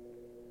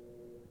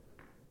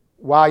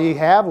 While ye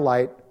have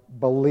light,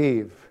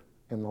 believe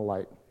in the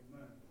light."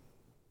 Amen.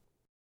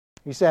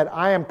 He said,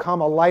 "I am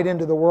come a light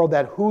into the world,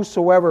 that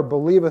whosoever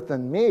believeth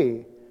in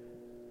me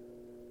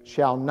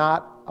shall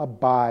not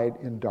abide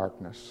in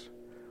darkness."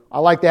 I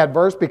like that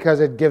verse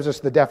because it gives us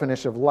the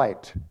definition of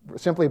light.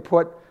 Simply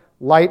put,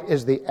 light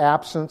is the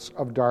absence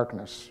of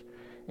darkness.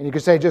 And you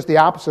could say just the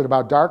opposite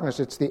about darkness,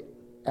 it's the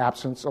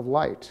absence of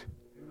light.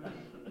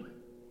 The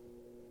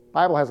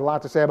Bible has a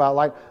lot to say about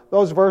light.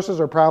 Those verses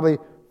are probably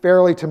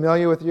fairly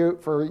familiar with you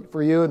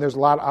for you, and there's a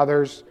lot of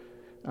others.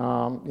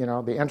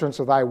 The entrance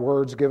of thy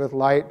words giveth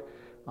light.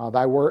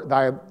 Thy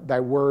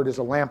word is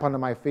a lamp unto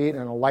my feet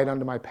and a light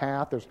unto my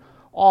path. There's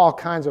all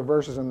kinds of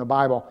verses in the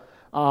Bible.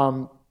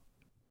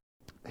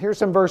 Here's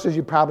some verses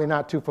you're probably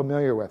not too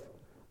familiar with.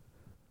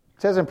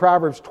 It says in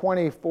Proverbs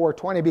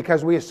 24:20,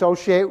 because we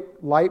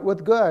associate light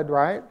with good,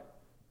 right?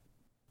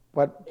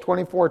 But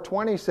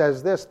 24:20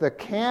 says this, "The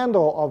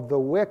candle of the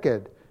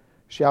wicked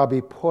shall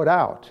be put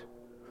out."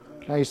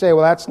 Now you say,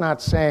 well, that's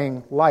not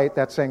saying light,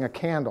 that's saying a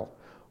candle.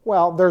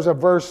 Well, there's a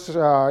verse,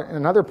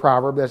 another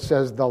proverb that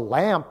says, "The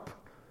lamp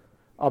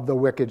of the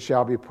wicked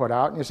shall be put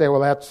out." And you say,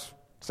 well, that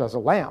says a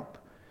lamp.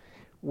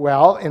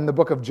 Well, in the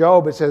book of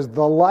Job, it says,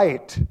 "The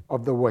light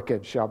of the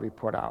wicked shall be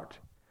put out."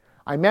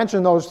 I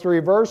mention those three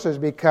verses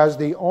because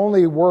the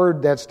only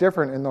word that's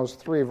different in those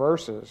three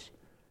verses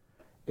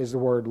is the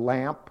word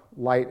lamp,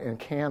 light, and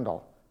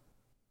candle.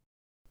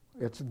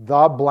 It's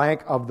 "the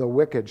blank of the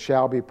wicked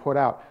shall be put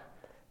out."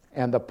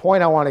 And the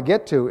point I want to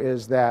get to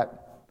is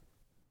that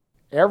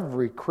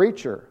every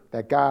creature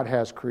that God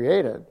has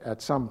created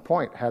at some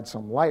point had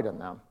some light in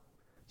them.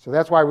 So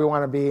that's why we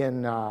want to be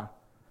in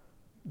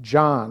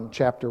John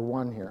chapter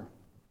 1 here.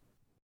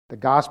 The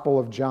Gospel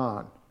of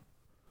John.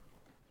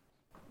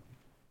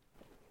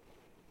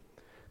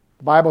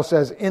 The Bible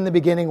says, "In the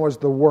beginning was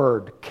the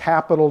Word,"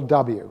 capital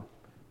W.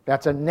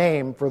 That's a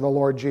name for the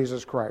Lord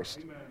Jesus Christ.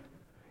 Amen.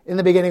 "In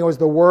the beginning was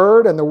the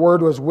Word, and the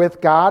Word was with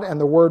God, and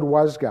the Word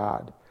was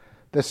God.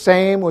 The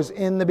same was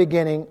in the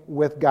beginning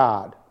with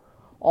God.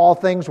 All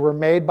things were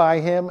made by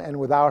Him, and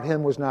without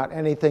Him was not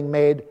anything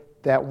made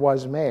that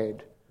was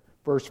made."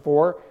 Verse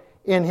 4,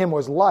 "In Him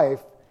was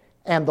life,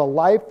 and the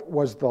life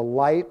was the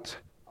light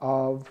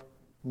of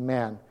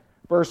men."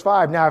 Verse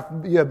 5, now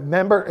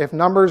if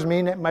numbers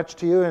mean much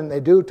to you, and they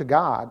do to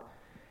God,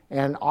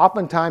 and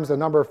oftentimes the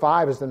number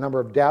 5 is the number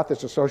of death,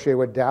 it's associated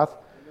with death.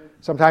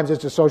 Sometimes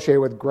it's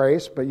associated with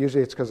grace, but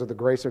usually it's because of the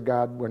grace of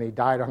God when He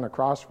died on the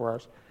cross for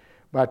us.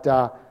 But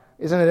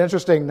isn't it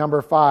interesting,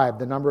 number 5,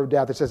 the number of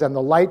death? It says, "And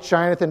the light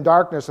shineth in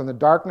darkness, and the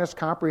darkness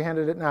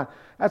comprehended it not."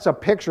 That's a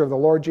picture of the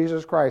Lord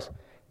Jesus Christ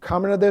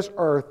coming to this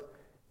earth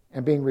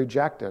and being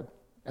rejected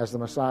as the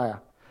Messiah.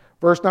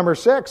 Verse number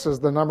 6 is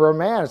the number of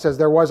man. It says,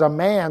 "There was a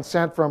man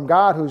sent from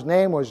God whose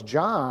name was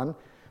John.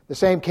 The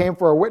same came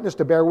for a witness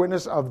to bear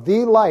witness of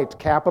the light,"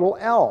 capital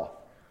L,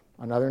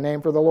 another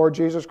name for the Lord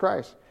Jesus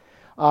Christ,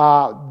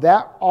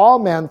 "that all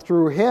men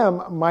through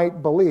him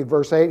might believe."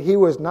 Verse 8, "He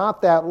was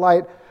not that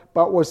light,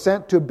 but was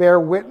sent to bear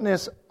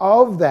witness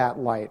of that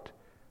light."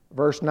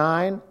 Verse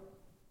 9,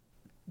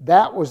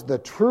 That was the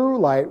true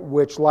light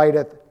which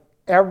lighteth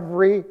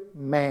every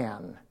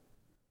man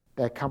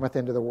that cometh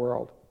into the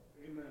world.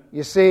 Amen.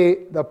 You see,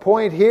 the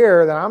point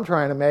here that I'm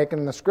trying to make,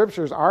 and the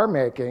Scriptures are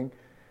making,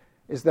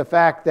 is the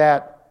fact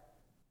that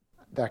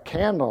the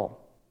candle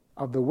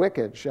of the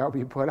wicked shall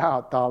be put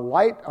out. The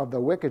light of the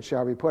wicked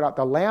shall be put out.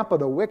 The lamp of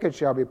the wicked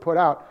shall be put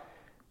out.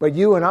 But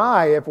you and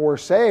I, if we're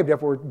saved,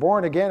 if we're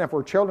born again, if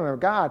we're children of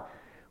God,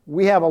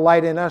 we have a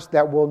light in us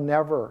that will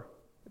never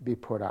be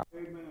put out.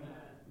 Amen.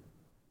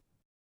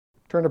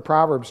 Turn to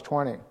Proverbs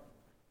 20.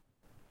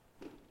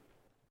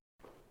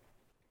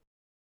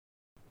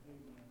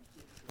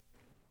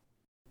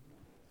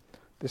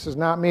 This is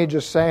not me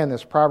just saying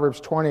this.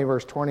 Proverbs 20,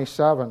 verse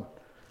 27.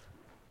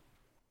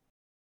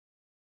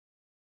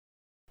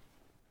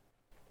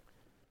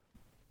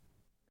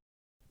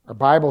 Our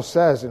Bible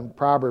says in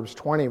Proverbs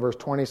 20, verse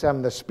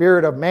 27, the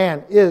spirit of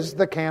man is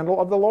the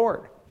candle of the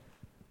Lord.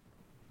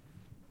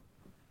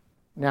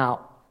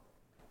 Now,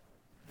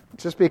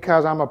 just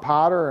because I'm a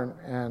potter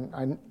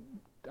and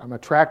I'm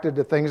attracted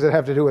to things that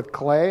have to do with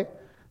clay,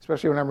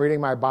 especially when I'm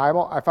reading my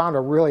Bible, I found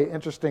a really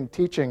interesting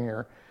teaching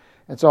here.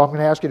 And so I'm going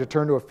to ask you to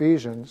turn to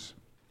Ephesians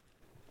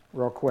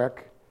real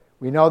quick.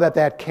 We know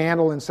that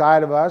candle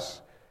inside of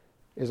us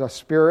is a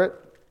spirit.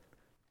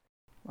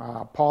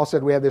 Paul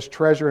said we have this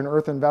treasure in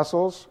earthen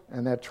vessels,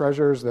 and that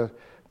treasure is the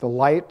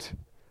light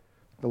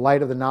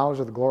of the knowledge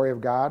of the glory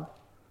of God.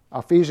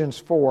 Ephesians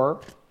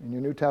 4 in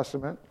your New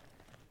Testament.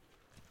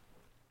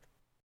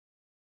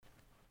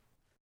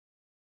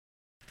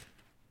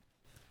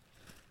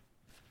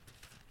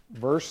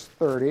 Verse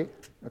 30,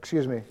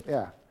 Ephesians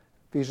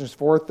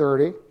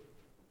 4:30.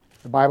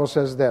 The Bible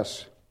says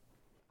this,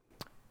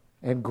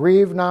 and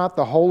grieve not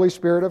the Holy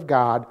Spirit of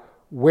God,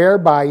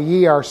 whereby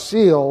ye are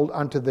sealed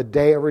unto the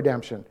day of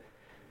redemption.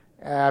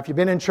 If you've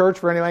been in church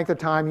for any length of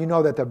time, you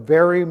know that the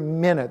very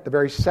minute, the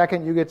very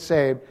second you get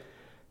saved,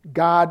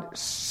 God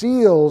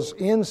seals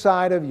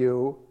inside of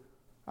you.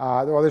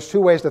 Well, there's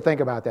two ways to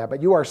think about that,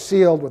 but you are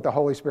sealed with the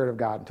Holy Spirit of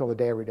God until the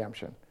day of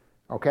redemption.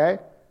 Okay?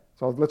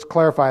 So let's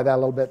clarify that a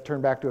little bit.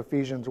 Turn back to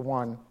Ephesians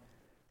 1,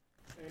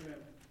 Amen.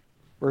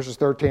 Verses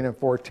 13 and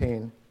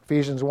 14.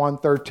 Ephesians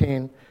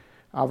 1:13.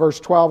 Verse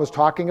 12 is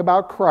talking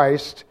about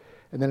Christ.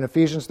 And then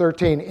Ephesians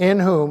 13, in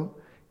whom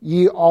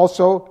ye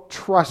also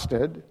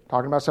trusted,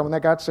 talking about someone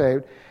that got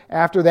saved,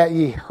 after that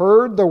ye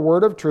heard the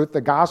word of truth, the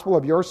gospel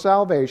of your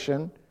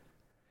salvation,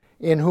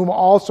 in whom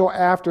also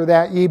after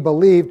that ye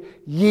believed,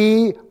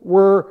 ye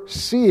were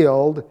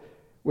sealed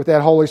with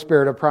that Holy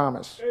Spirit of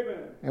promise. Amen.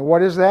 And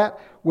what is that?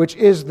 Which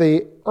is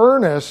the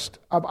earnest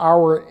of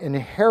our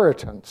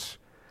inheritance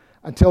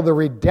until the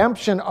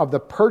redemption of the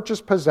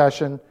purchased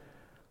possession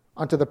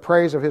unto the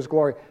praise of His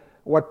glory.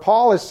 What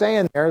Paul is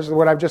saying there is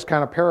what I've just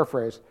kind of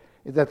paraphrased,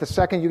 is that the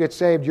second you get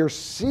saved, you're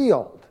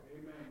sealed.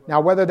 Amen.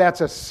 Now, whether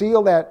that's a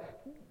seal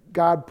that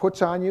God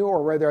puts on you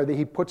or whether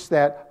He puts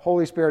that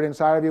Holy Spirit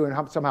inside of you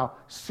and somehow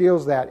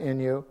seals that in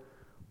you,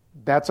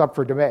 that's up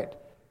for debate.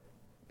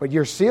 But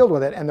you're sealed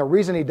with it, and the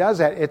reason He does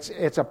that,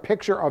 it's a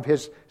picture of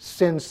His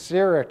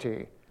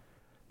sincerity,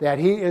 that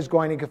He is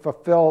going to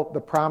fulfill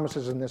the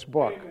promises in this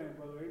book. Amen.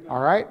 All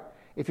right?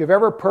 If you've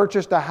ever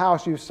purchased a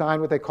house, you've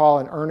signed what they call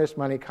an earnest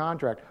money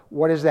contract.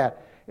 What is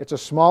that? It's a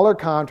smaller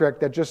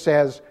contract that just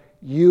says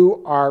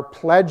you are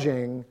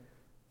pledging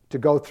to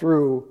go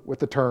through with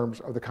the terms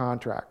of the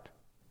contract.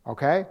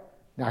 Okay?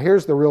 Now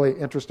here's the really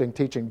interesting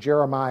teaching.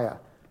 Jeremiah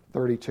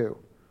 32.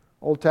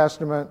 Old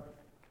Testament,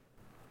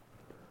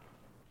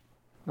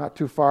 not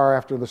too far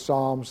after the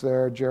Psalms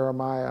there,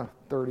 Jeremiah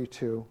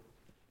 32.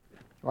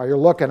 While you're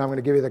looking, I'm going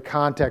to give you the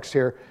context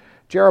here.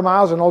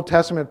 Jeremiah is an Old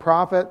Testament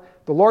prophet.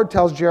 The Lord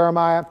tells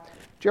Jeremiah,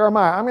 I'm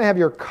going to have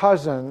your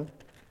cousin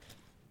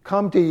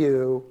come to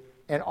you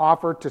and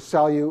offer to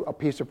sell you a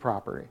piece of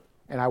property.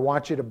 And I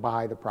want you to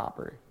buy the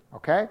property.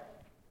 Okay?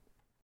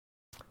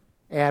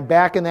 And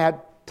back in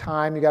that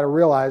time, you got to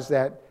realize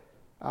that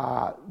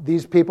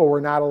these people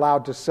were not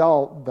allowed to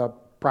sell the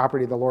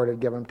property the Lord had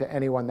given them to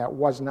anyone that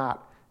was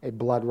not a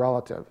blood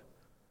relative.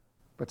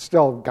 But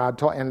still, God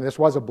told, and this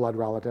was a blood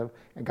relative,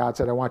 and God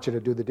said, I want you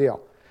to do the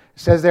deal. It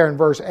says there in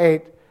verse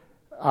 8,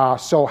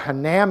 so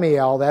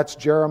Hanamiel, that's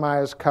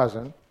Jeremiah's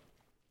cousin,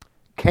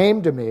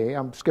 came to me,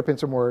 I'm skipping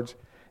some words,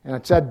 and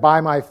it said,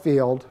 buy my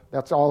field.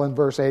 That's all in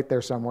verse 8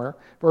 there somewhere.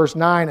 Verse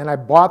 9, and I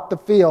bought the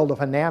field of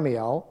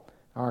Hanamiel,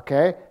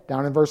 okay,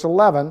 down in verse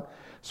 11.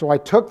 So I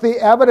took the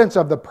evidence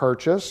of the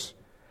purchase,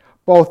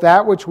 both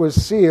that which was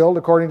sealed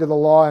according to the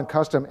law and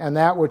custom, and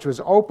that which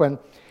was open,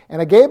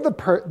 and I gave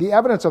the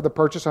evidence of the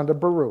purchase unto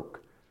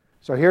Baruch.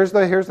 So here's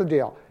the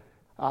deal.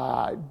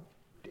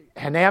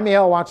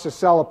 Hanamiel wants to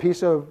sell a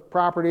piece of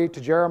property to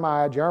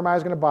Jeremiah.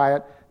 Jeremiah's going to buy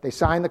it. They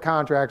sign the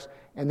contracts,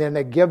 and then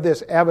they give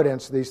this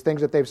evidence, these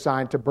things that they've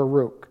signed, to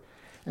Baruch.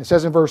 And it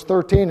says in verse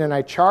 13, and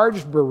I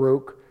charged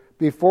Baruch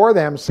before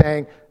them,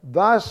 saying,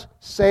 thus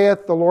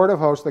saith the Lord of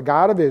hosts, the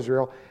God of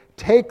Israel,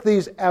 take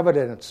these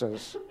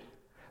evidences,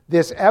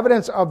 this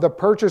evidence of the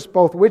purchase,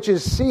 both which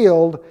is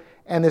sealed,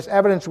 and this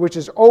evidence which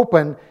is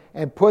open,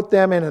 and put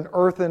them in an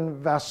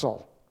earthen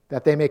vessel,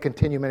 that they may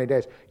continue many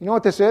days. You know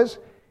what this is?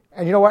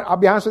 And you know what? I'll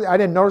be honest with you, I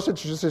didn't notice it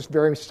just this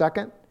very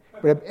second,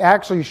 but it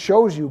actually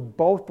shows you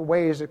both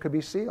ways it could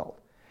be sealed.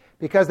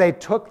 Because they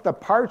took the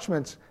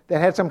parchments that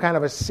had some kind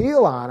of a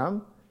seal on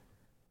them,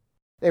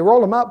 they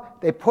rolled them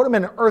up, they put them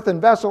in an earthen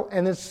vessel,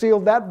 and then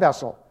sealed that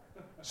vessel.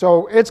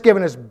 So it's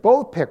given us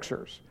both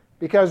pictures.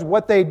 Because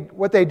what they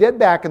did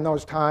back in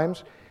those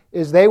times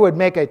is they would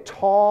make a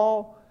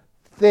tall,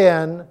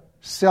 thin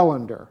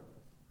cylinder.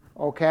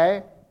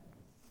 Okay?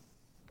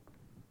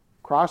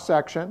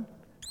 Cross-section.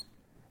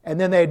 And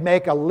then they'd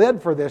make a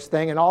lid for this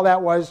thing, and all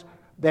that was,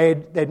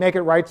 they'd make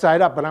it right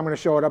side up, but I'm going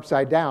to show it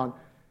upside down.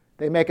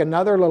 They make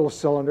another little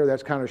cylinder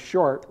that's kind of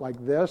short,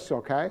 like this,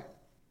 okay?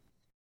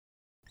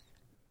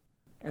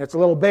 And it's a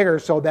little bigger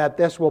so that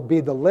this will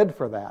be the lid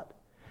for that.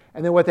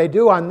 And then what they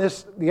do on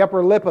this, the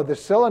upper lip of the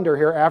cylinder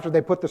here, after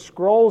they put the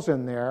scrolls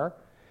in there,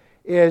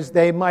 is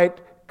they might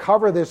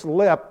cover this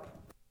lip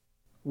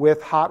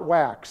with hot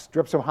wax,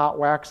 drip some hot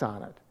wax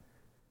on it.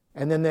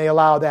 And then they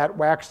allow that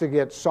wax to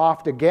get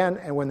soft again,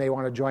 and when they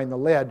want to join the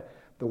lid,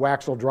 the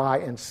wax will dry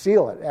and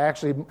seal it. It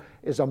actually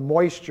is a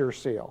moisture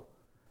seal.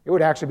 It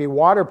would actually be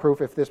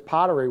waterproof if this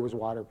pottery was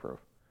waterproof.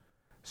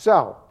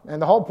 So, and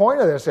the whole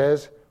point of this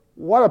is,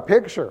 what a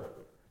picture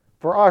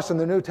for us in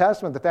the New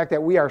Testament, the fact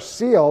that we are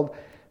sealed,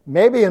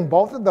 maybe in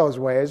both of those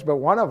ways, but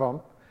one of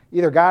them,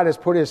 either God has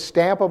put his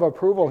stamp of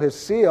approval, his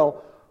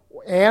seal,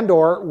 and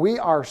or we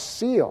are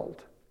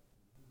sealed.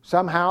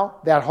 Somehow,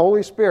 that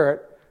Holy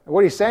Spirit,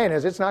 what he's saying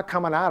is it's not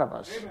coming out of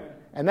us. Amen.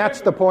 And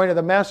that's the point of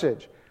the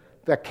message.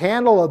 The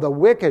candle of the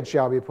wicked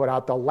shall be put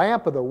out. The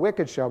lamp of the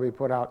wicked shall be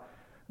put out.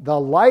 The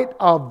light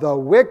of the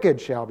wicked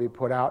shall be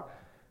put out.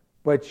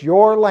 But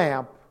your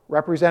lamp,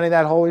 representing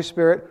that Holy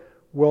Spirit,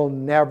 will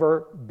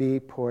never be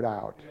put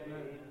out.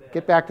 Amen.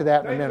 Get back to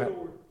that in a minute.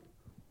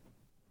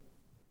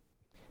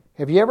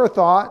 Have you ever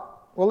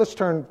thought, well, let's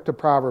turn to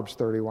Proverbs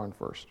 31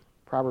 first.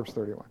 Proverbs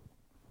 31.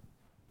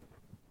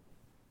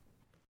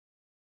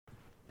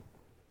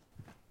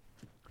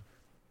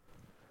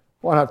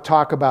 I want to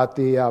talk about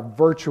the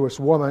virtuous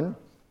woman,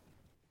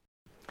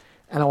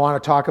 and I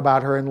want to talk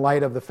about her in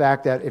light of the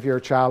fact that if you're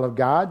a child of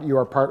God, you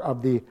are part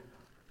of the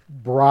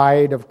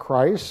bride of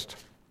Christ,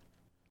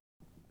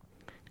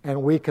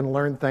 and we can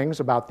learn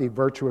things about the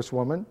virtuous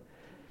woman,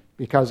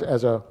 because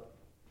as a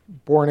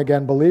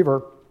born-again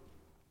believer,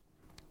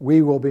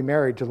 we will be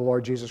married to the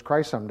Lord Jesus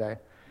Christ someday.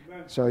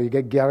 Amen. So you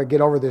got to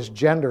get over this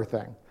gender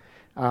thing.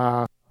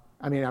 I'm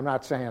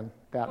not saying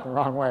that the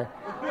wrong way.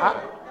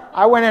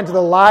 I went into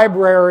the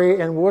library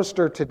in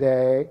Worcester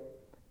today,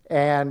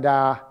 and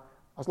I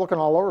was looking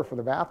all over for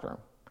the bathroom.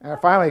 And I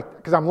finally,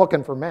 because I'm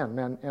looking for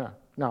men,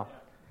 no.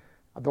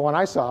 The one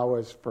I saw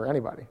was for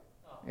anybody,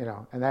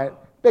 and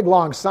that big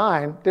long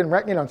sign didn't,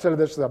 instead of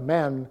this the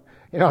men,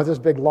 this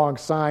big long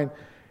sign,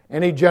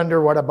 any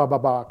gender,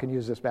 can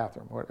use this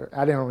bathroom.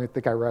 I didn't even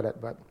think I read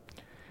it, but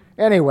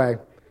anyway,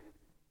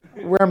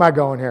 where am I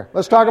going here?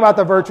 Let's talk about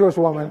the virtuous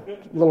woman.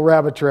 A little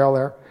rabbit trail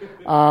there.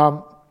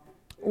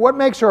 What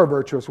makes her a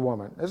virtuous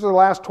woman? This is the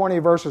last 20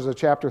 verses of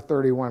chapter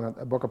 31 of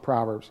the book of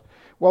Proverbs.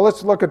 Well,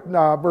 let's look at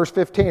verse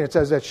 15. It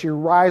says that she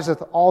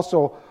riseth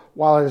also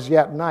while it is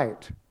yet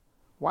night.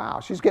 Wow,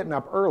 she's getting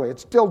up early.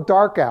 It's still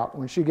dark out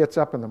when she gets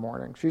up in the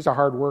morning. She's a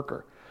hard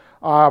worker.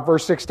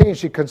 Verse 16,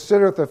 she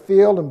considereth the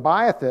field and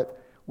buyeth it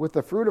with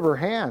the fruit of her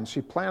hands.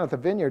 She planteth a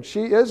vineyard.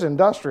 She is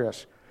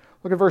industrious.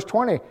 Look at verse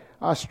 20.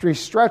 She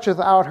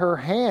stretcheth out her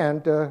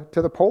hand to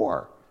the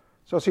poor.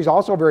 So she's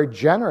also very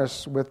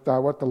generous with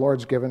what the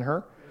Lord's given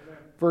her. Amen.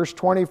 Verse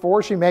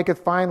 24, she maketh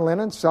fine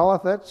linen,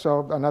 selleth it.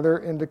 So another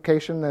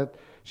indication that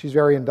she's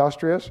very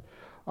industrious.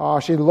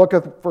 She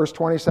looketh, verse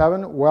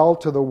 27, well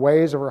to the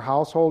ways of her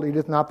household,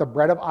 eateth not the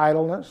bread of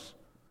idleness.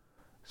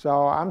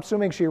 So I'm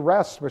assuming she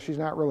rests, but she's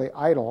not really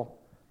idle,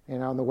 in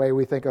the way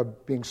we think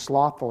of being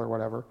slothful or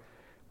whatever.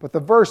 But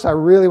the verse I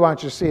really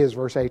want you to see is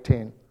verse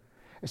 18.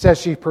 It says,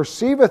 she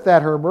perceiveth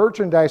that her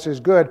merchandise is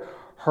good,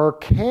 her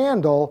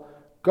candle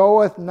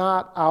goeth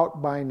not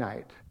out by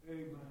night.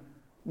 Amen.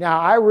 Now,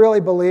 I really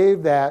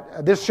believe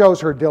that this shows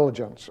her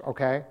diligence,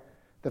 okay?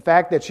 The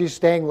fact that she's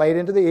staying late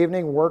into the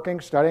evening, working,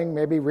 studying,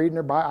 maybe reading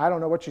her Bible. I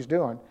don't know what she's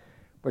doing,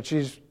 but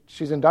she's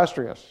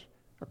industrious,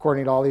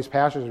 according to all these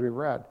passages we've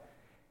read.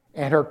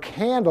 And her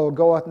candle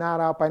goeth not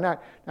out by night.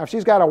 Now, if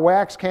she's got a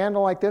wax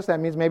candle like this,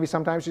 that means maybe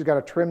sometimes she's got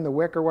to trim the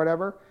wick or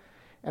whatever.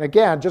 And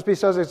again, just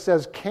because it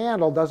says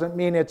candle doesn't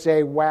mean it's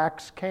a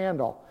wax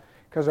candle,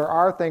 because there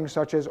are things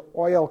such as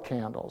oil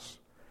candles.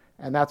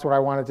 And that's what I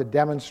wanted to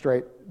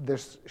demonstrate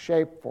this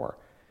shape for.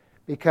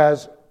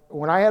 Because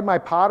when I had my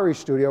pottery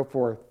studio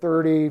for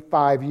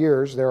 35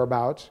 years,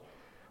 thereabouts,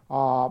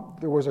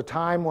 there was a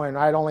time when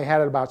I'd only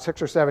had it about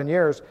 6 or 7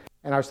 years,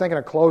 and I was thinking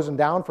of closing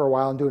down for a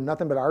while and doing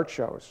nothing but art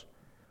shows.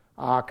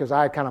 Because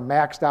I had kind of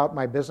maxed out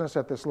my business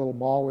at this little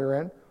mall we were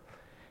in.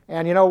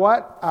 And you know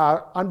what?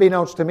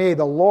 Unbeknownst to me,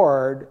 the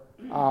Lord,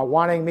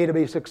 wanting me to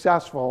be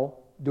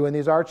successful doing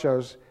these art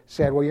shows,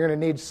 said, well, you're going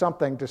to need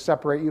something to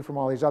separate you from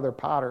all these other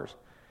potters.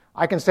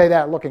 I can say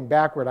that looking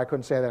backward. I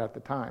couldn't say that at the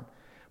time.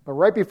 But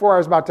right before I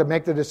was about to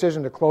make the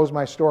decision to close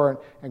my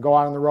store and go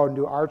out on the road and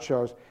do art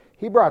shows,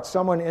 he brought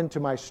someone into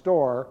my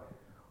store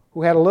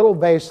who had a little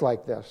vase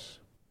like this,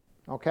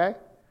 okay?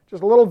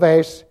 Just a little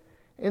vase.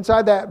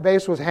 Inside that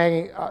vase was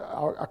hanging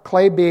a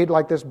clay bead,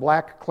 like this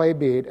black clay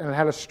bead, and it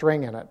had a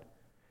string in it.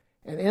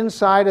 And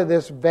inside of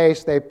this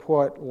vase, they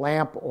put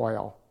lamp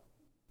oil,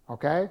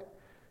 okay?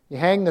 You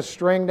hang the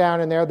string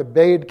down in there, the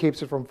bead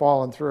keeps it from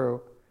falling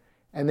through,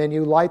 and then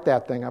you light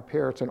that thing up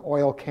here. It's an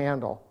oil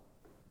candle.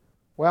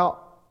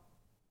 Well,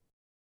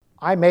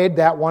 I made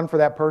that one for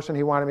that person.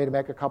 He wanted me to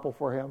make a couple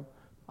for him.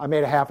 I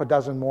made a half a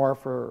dozen more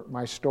for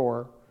my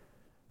store,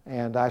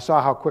 and I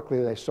saw how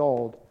quickly they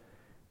sold.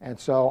 And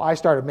so I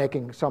started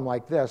making some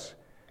like this,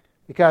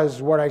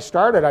 because when I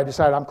started, I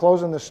decided I'm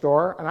closing the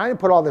store, and I didn't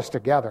put all this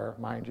together,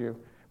 mind you,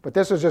 but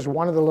this is just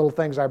one of the little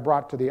things I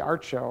brought to the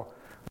art show.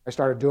 I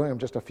started doing them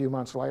just a few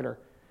months later.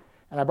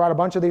 And I brought a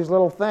bunch of these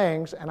little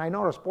things, and I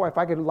noticed, boy, if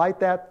I could light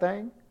that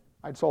thing,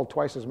 I'd sold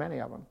twice as many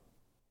of them.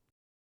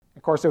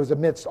 Of course, it was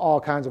amidst all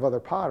kinds of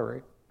other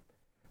pottery.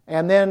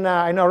 And then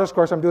I noticed, of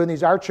course, I'm doing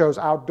these art shows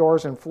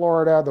outdoors in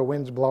Florida. The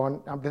wind's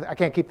blowing. I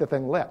can't keep the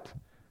thing lit,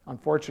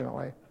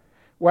 unfortunately.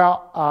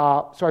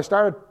 Well, so I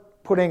started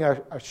putting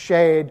a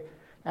shade.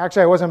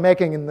 Actually, I wasn't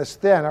making in this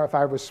thin. If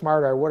I was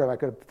smarter, I would have. I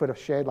could have put a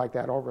shade like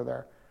that over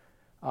there.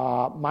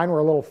 Mine were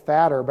a little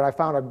fatter, but I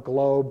found a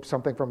globe,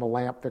 something from a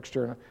lamp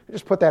fixture, and I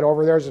just put that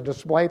over there as a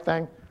display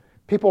thing.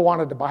 People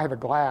wanted to buy the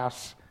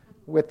glass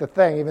with the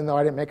thing, even though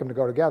I didn't make them to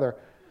go together.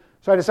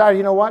 So I decided,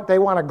 you know what? They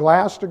want a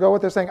glass to go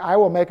with this thing. I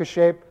will make a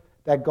shape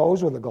that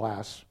goes with the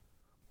glass,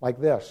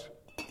 like this.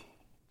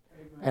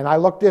 And I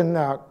looked in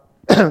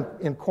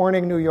in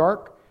Corning, New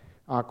York,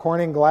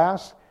 Corning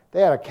Glass.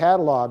 They had a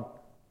catalog.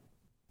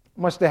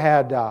 Must have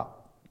had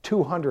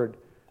 200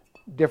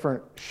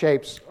 different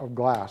shapes of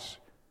glass.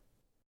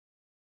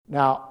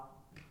 Now,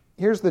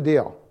 here's the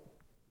deal.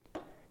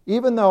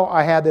 Even though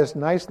I had this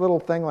nice little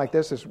thing like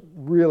this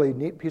really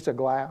neat piece of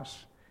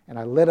glass, and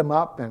I lit them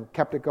up and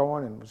kept it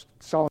going and was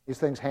selling these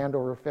things hand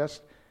over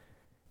fist,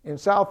 in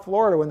South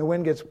Florida, when the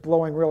wind gets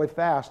blowing really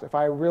fast, if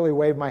I really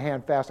waved my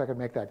hand fast, I could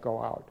make that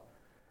go out.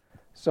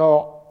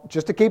 So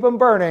just to keep them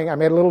burning, I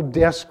made a little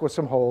disc with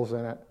some holes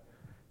in it,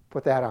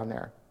 put that on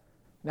there.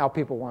 Now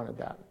people wanted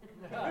that.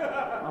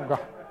 I'm going,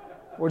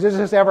 well, does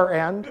this ever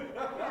end?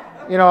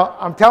 You know,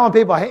 I'm telling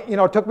people, hey, you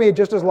know, it took me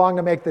just as long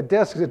to make the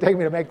disc as it took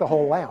me to make the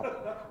whole lamp.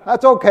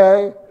 That's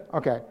okay.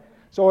 Okay.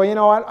 So, you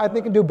know what? I think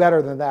I can do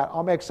better than that.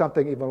 I'll make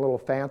something even a little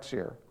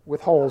fancier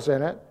with holes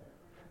in it.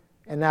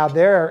 And now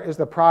there is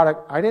the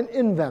product. I didn't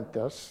invent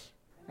this,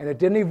 and it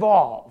didn't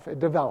evolve. It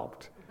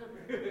developed.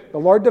 The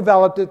Lord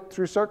developed it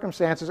through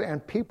circumstances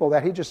and people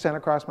that He just sent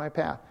across my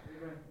path.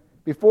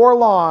 Before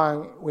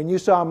long, when you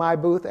saw my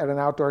booth at an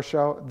outdoor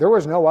show, there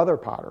was no other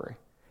pottery.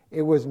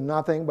 It was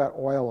nothing but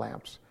oil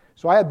lamps.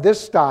 So I had this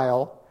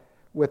style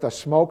with a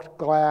smoked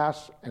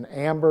glass, an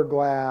amber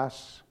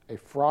glass, a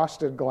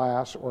frosted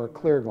glass, or a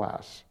clear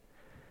glass.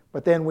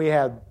 But then we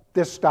had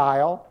this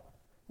style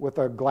with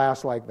a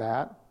glass like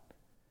that.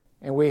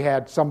 And we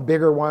had some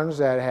bigger ones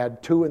that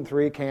had 2 and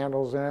 3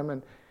 candles in them,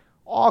 and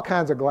all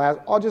kinds of glass,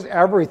 just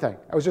everything.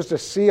 It was just a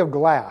sea of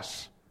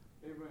glass.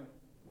 Amen.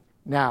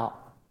 Now,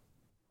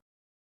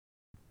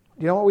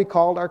 you know what we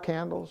called our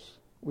candles?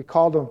 We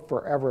called them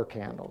forever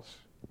candles,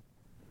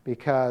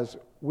 because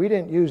we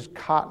didn't use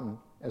cotton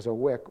as a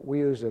wick. We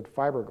used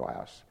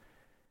fiberglass.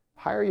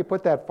 The higher you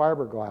put that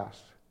fiberglass,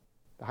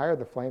 the higher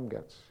the flame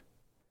gets.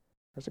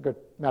 That's a good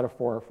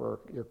metaphor for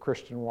your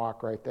Christian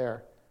walk right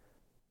there.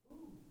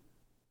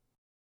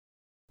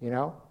 You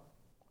know,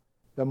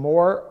 the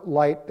more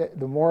light,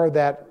 the more of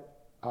that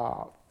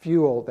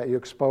fuel that you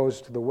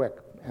expose to the wick.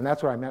 And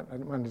that's what I meant. I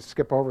wanted to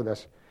skip over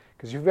this.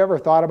 Because if you've ever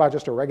thought about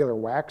just a regular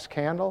wax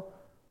candle,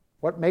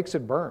 what makes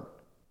it burn?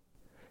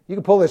 You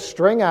can pull this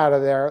string out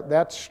of there,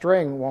 that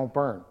string won't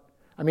burn.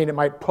 I mean, it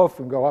might puff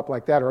and go up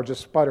like that, or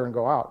just sputter and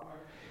go out.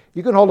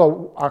 You can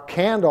hold a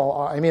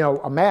candle,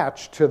 a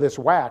match to this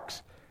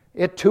wax.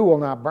 It too will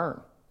not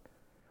burn.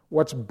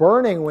 What's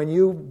burning when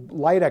you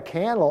light a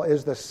candle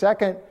is the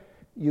second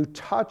you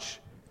touch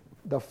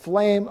the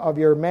flame of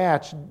your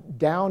match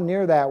down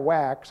near that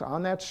wax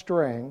on that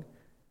string,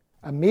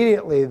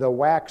 immediately the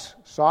wax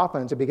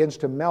softens, it begins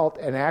to melt,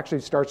 and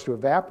actually starts to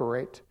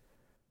evaporate.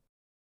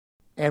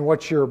 And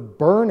what you're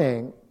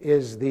burning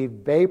is the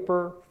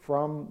vapor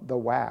from the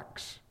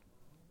wax.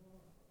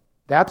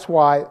 That's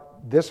why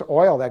this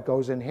oil that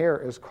goes in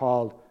here is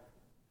called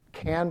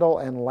candle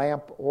and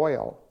lamp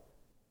oil.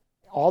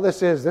 All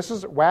this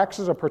is wax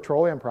is a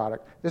petroleum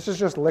product. This is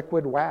just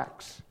liquid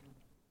wax.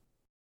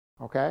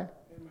 Okay?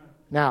 Amen.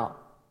 Now,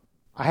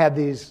 I had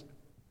these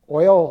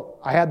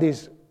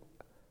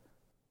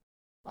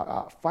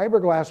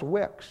fiberglass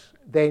wicks.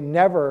 They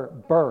never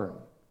burn.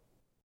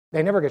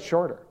 They never get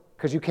shorter,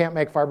 because you can't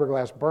make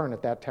fiberglass burn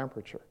at that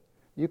temperature.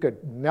 You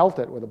could melt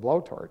it with a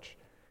blowtorch,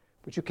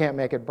 but you can't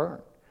make it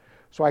burn.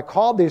 So I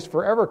called these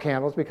forever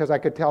candles because I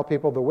could tell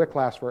people the wick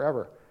lasts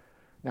forever.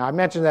 Now, I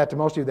mentioned that to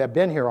most of you that have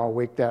been here all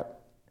week, that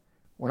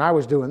when I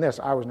was doing this,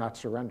 I was not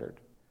surrendered.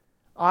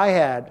 I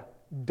had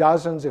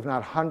dozens, if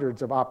not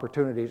hundreds, of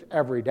opportunities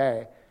every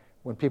day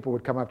when people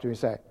would come up to me and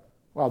say,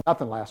 well,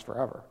 nothing lasts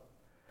forever.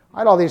 I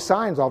had all these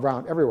signs all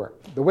around, everywhere.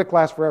 The wick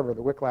lasts forever,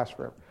 the wick lasts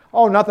forever.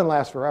 Oh, nothing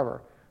lasts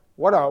forever.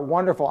 What a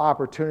wonderful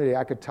opportunity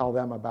I could tell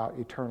them about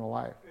eternal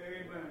life.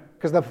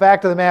 Because the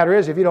fact of the matter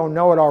is, if you don't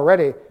know it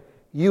already,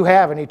 you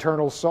have an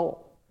eternal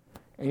soul.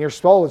 And your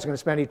soul is going to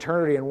spend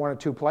eternity in one of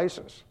two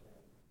places.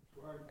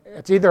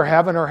 It's either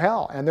heaven or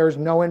hell, and there's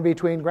no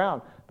in-between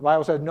ground. The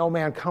Bible says, no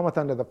man cometh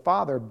unto the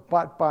Father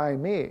but by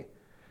me.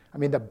 I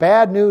mean, the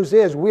bad news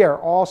is we are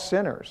all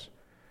sinners.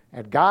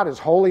 And God is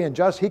holy and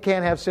just. He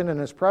can't have sin in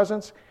His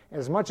presence.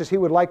 As much as He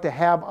would like to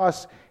have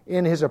us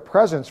in His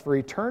presence for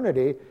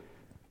eternity,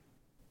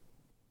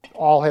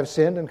 all have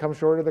sinned and come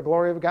short of the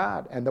glory of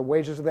God. And the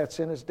wages of that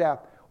sin is death.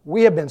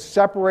 We have been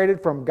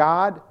separated from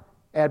God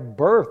at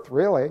birth,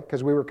 really,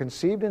 because we were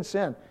conceived in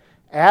sin.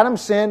 Adam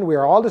sinned. We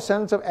are all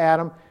descendants of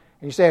Adam.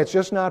 And you say, it's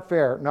just not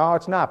fair. No,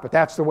 it's not, but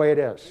that's the way it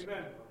is.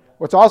 Amen.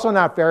 What's also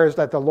not fair is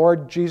that the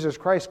Lord Jesus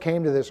Christ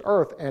came to this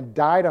earth and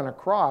died on a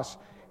cross.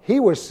 He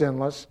was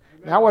sinless.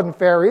 Amen. That wasn't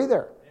fair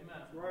either.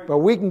 Amen. But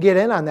we can get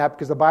in on that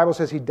because the Bible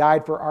says He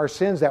died for our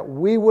sins, that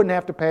we wouldn't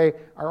have to pay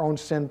our own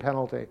sin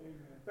penalty.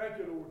 Thank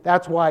you, Lord.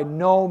 That's why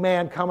no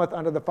man cometh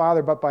unto the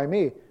Father but by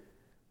me.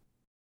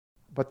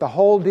 But the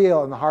whole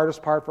deal and the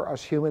hardest part for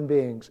us human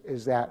beings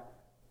is that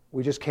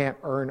we just can't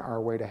earn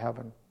our way to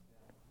heaven.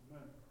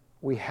 Amen.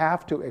 We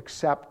have to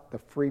accept the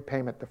free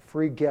payment, the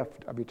free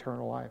gift of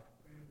eternal life.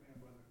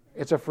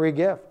 It's a free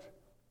gift.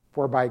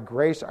 For by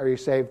grace are you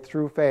saved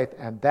through faith,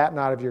 and that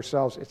not of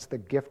yourselves. It's the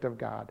gift of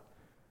God.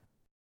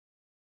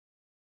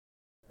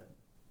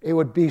 It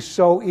would be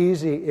so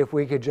easy if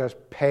we could just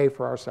pay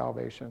for our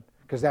salvation,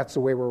 because that's the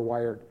way we're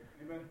wired.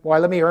 Amen. Boy,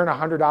 let me earn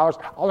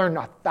 $100. I'll earn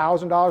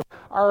 $1,000.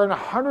 I'll earn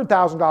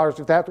 $100,000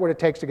 if that's what it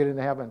takes to get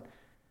into heaven.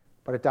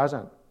 But it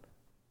doesn't.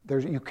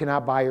 You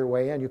cannot buy your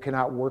way in. You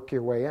cannot work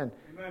your way in.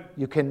 Amen.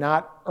 You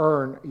cannot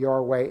earn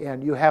your way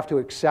in. You have to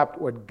accept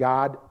what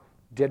God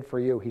did for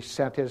you. He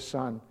sent His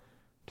Son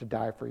to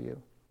die for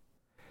you.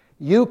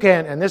 You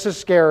can, and this is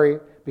scary,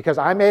 because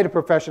I made a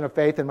profession of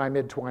faith in my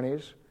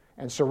mid-20s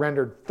and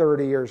surrendered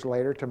 30 years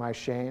later to my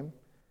shame.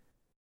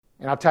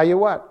 And I'll tell you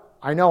what,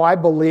 I know I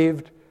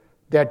believed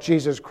that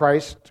Jesus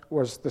Christ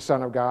was the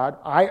Son of God.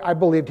 I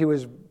believed He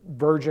was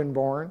virgin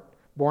born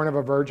of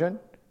a virgin,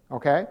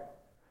 okay?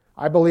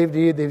 I believed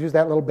He was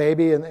that little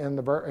baby in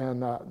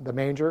the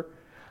manger.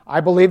 I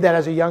believed that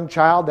as a young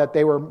child that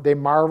they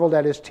marveled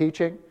at His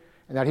teaching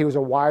and that He was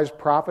a wise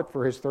prophet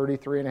for His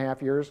 33 and a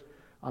half years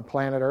on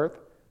planet Earth.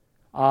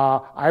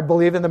 I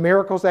believe in the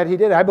miracles that He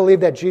did. I believe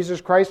that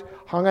Jesus Christ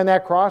hung on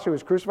that cross. He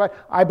was crucified.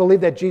 I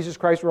believe that Jesus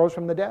Christ rose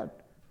from the dead.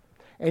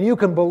 And you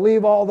can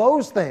believe all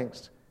those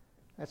things.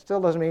 That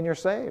still doesn't mean you're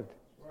saved.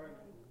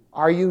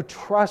 Are you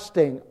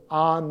trusting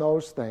on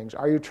those things?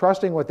 Are you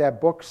trusting what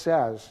that book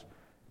says,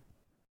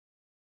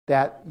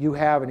 that you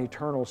have an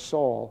eternal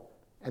soul,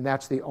 and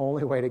that's the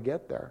only way to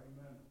get there?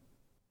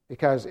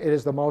 Because it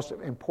is the most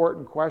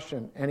important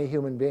question any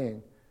human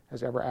being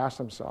has ever asked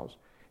themselves.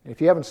 And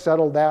if you haven't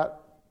settled that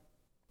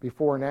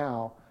before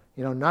now,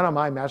 none of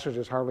my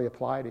messages hardly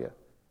apply to you.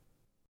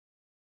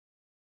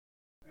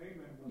 Amen.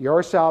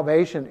 Your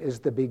salvation is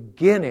the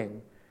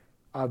beginning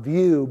of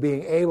you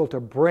being able to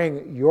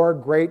bring your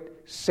great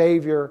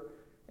Savior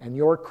and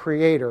your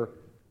Creator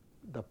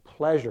the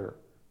pleasure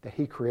that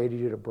He created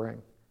you to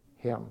bring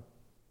Him.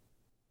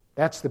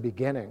 That's the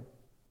beginning.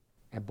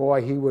 And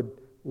boy, He would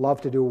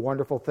love to do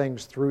wonderful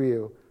things through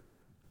you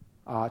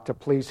to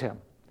please Him.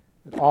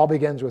 It all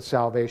begins with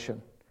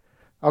salvation.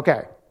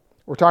 Okay,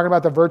 we're talking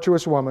about the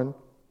virtuous woman.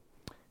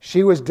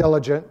 She was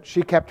diligent.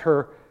 She kept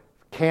her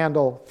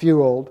candle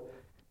fueled.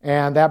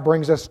 And that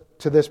brings us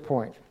to this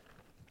point.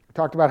 We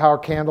talked about how a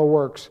candle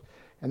works.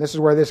 And this is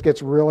where this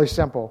gets really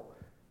simple.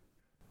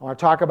 I want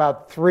to talk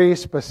about 3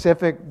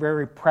 specific,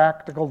 very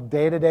practical,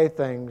 day-to-day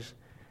things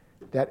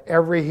that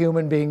every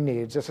human being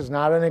needs. This is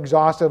not an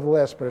exhaustive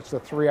list, but it's the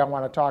 3 I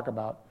want to talk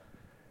about.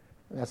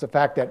 And that's the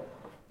fact that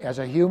as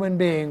a human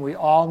being, we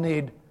all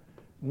need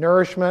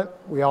nourishment,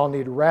 we all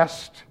need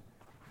rest,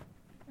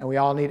 and we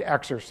all need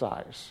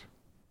exercise.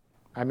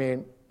 I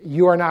mean,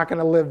 you are not going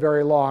to live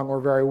very long or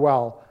very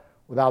well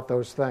without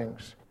those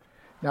things.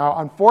 Now,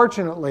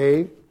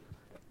 unfortunately,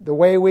 the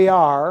way we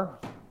are,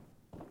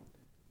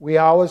 we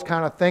always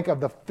kind of think of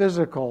the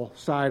physical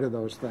side of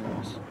those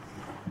things.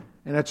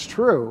 And it's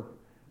true.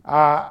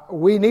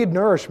 We need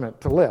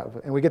nourishment to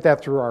live, and we get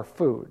that through our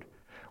food.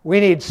 We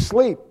need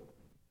sleep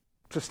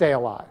to stay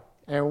alive.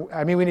 And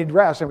we need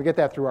rest, and we get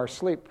that through our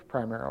sleep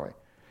primarily.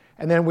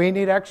 And then we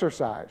need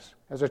exercise.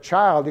 As a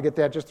child, you get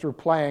that just through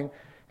playing,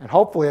 and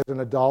hopefully as an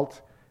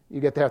adult, you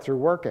get that through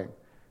working.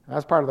 And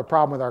that's part of the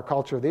problem with our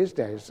culture these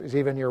days, is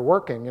even you're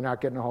working, you're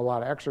not getting a whole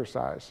lot of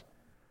exercise.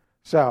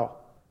 So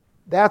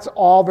that's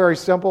all very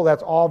simple,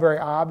 that's all very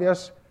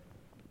obvious.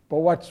 But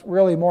what's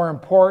really more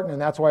important,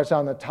 and that's why it's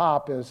on the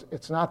top, is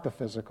it's not the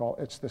physical,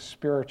 it's the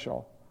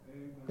spiritual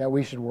that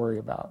we should worry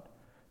about.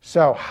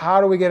 So how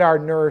do we get our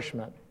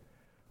nourishment?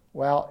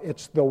 Well,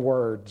 it's the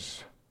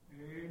words.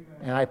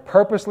 And I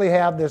purposely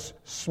have this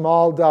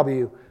small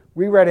w.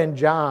 We read in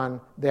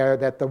John there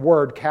that the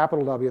word,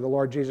 capital W, the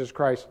Lord Jesus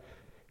Christ,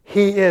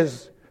 He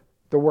is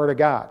the Word of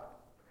God.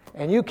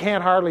 And you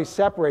can't hardly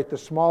separate the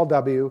small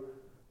w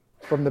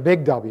from the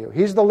big W.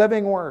 He's the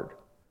living Word,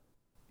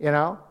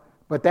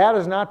 But that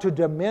is not to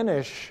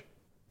diminish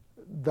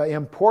the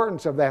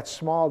importance of that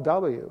small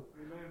w.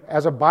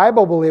 As a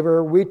Bible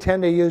believer, we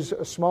tend to use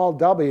a small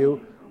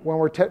w when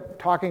we're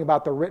talking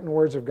about the written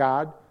words of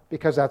God,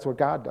 because that's what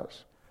God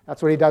does.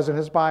 That's what He does in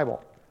His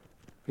Bible.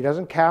 He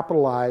doesn't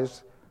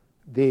capitalize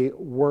the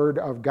Word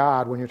of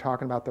God when you're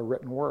talking about the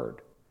written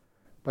Word.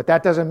 But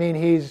that doesn't mean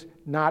He's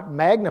not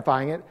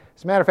magnifying it.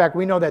 As a matter of fact,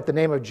 we know that the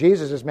name of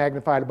Jesus is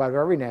magnified above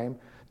every name.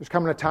 There's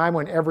coming a time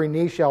when every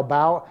knee shall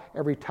bow,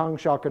 every tongue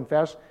shall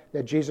confess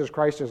that Jesus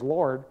Christ is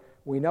Lord.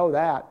 We know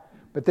that.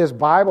 But this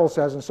Bible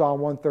says in Psalm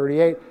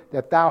 138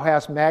 that thou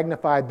hast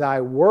magnified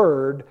thy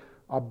word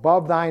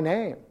above thy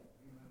name.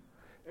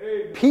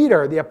 Amen.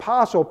 Peter, the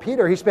Apostle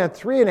Peter, he spent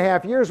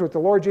 3.5 years with the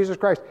Lord Jesus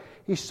Christ.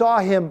 He saw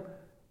Him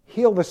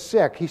heal the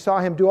sick. He saw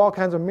Him do all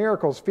kinds of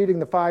miracles, feeding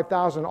the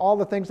 5,000, all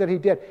the things that He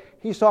did.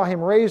 He saw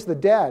Him raise the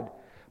dead.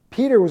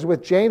 Peter was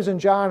with James and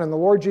John and the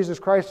Lord Jesus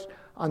Christ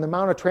on the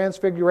Mount of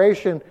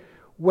Transfiguration.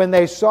 When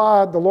they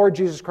saw the Lord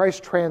Jesus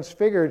Christ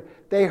transfigured,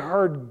 they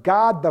heard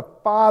God the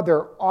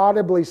Father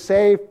audibly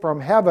say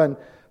from heaven,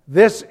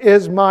 "This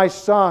is my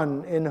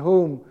Son in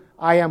whom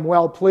I am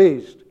well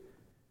pleased."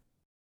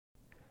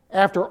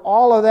 After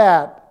all of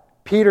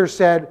that, Peter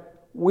said,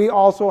 we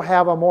also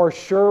have a more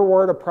sure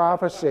word of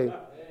prophecy.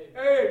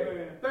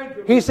 Amen. Thank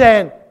you. He's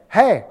saying,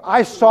 hey,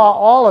 I saw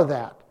all of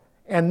that,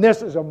 and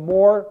this is a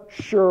more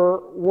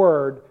sure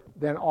word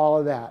than all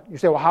of that. You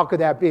say, well, how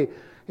could that be?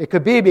 It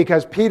could be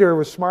because Peter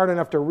was smart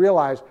enough to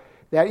realize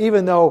that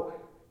even though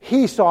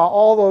he saw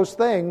all those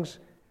things,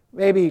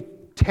 maybe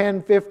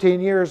 10, 15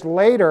 years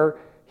later,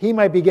 he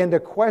might begin to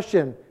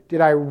question,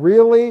 did I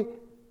really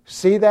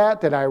see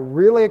that? Did I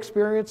really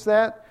experience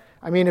that?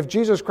 I mean, if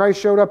Jesus Christ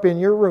showed up in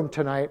your room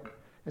tonight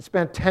and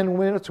spent 10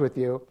 minutes with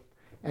you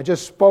and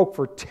just spoke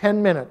for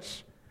 10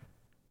 minutes,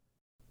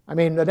 I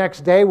mean, the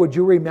next day, would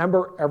you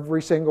remember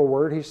every single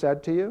word He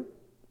said to you?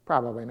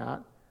 Probably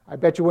not. I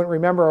bet you wouldn't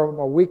remember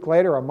a week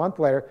later, a month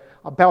later.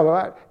 I'll tell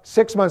you,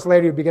 6 months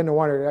later, you'd begin to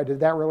wonder,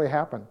 did that really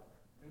happen?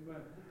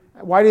 Amen.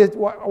 Why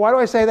do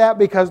I say that?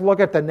 Because look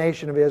at the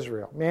nation of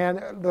Israel.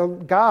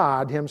 Man,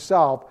 God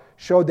Himself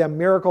showed them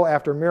miracle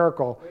after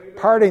miracle,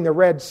 parting the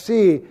Red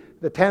Sea,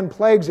 the 10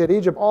 plagues at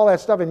Egypt, all that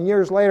stuff, and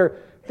years later,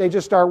 they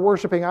just start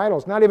worshiping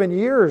idols. Not even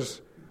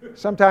years,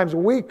 sometimes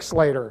weeks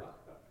later.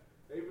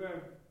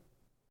 Amen.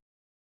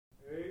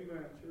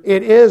 Amen.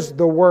 It is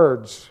the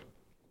words.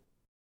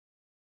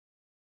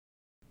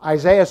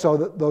 Isaiah saw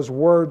that those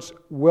words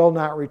will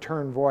not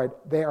return void.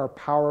 They are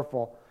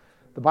powerful.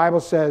 The Bible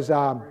says,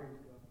 talks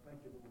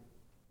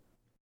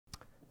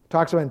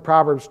about in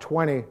Proverbs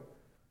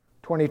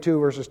 22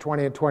 verses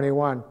 20 and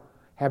 21,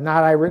 have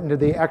not I written to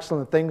thee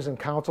excellent things and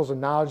counsels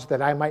and knowledge,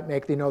 that I might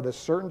make thee know the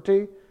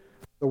certainty,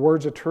 the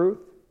words of truth,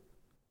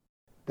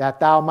 that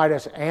thou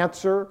mightest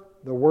answer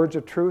the words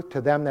of truth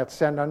to them that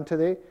send unto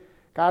thee.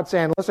 God's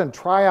saying, listen,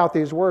 try out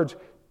these words,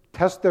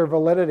 test their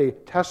validity,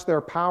 test their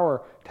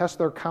power, test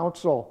their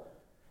counsel,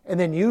 and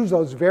then use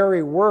those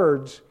very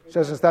words,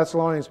 says in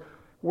Thessalonians,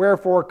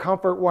 wherefore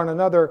comfort one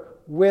another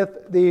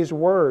with these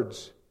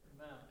words.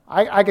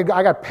 I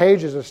got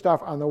pages of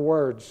stuff on the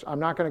words. I'm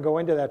not going to go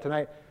into that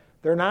tonight.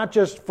 They're not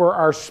just for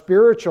our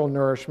spiritual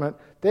nourishment,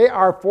 they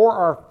are for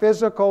our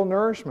physical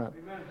nourishment.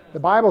 Amen. The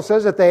Bible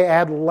says that they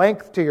add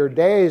length to your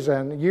days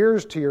and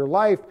years to your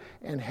life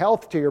and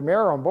health to your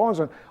marrow and bones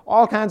and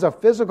all kinds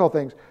of physical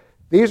things.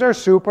 These are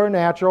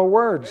supernatural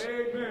words.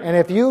 Amen. And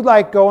if you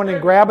like going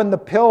and grabbing the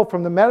pill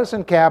from the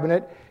medicine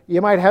cabinet,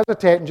 you might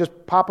hesitate and just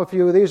pop a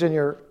few of these in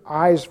your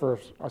eyes for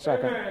a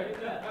second.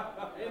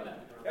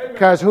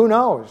 Because who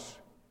knows?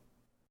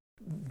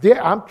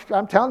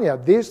 I'm telling you,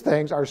 these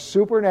things are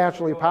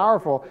supernaturally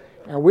powerful,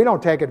 and we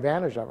don't take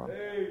advantage of them.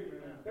 Amen.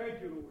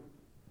 Thank you,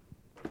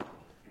 Lord.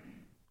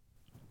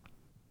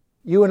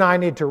 You and I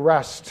need to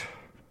rest.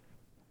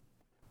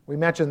 We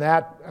mentioned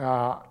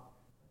that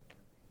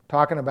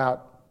talking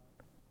about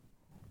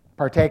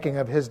partaking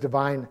of His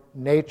divine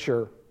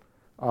nature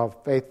of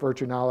faith,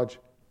 virtue, knowledge,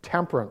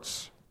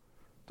 temperance.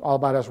 It's all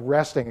about us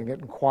resting and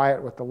getting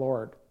quiet with the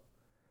Lord.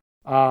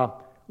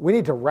 We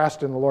need to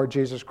rest in the Lord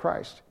Jesus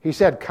Christ. He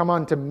said, come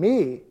unto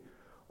me,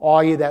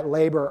 all ye that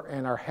labor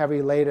and are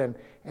heavy laden,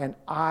 and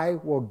I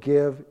will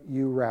give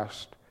you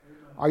rest.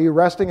 Are you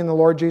resting in the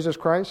Lord Jesus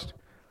Christ?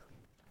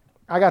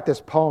 I got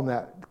this poem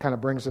that kind of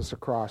brings this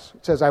across.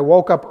 It says, I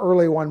woke up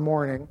early one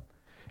morning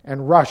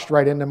and rushed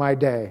right into my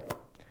day.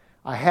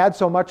 I had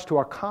so much to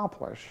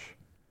accomplish,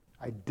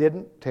 I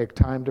didn't take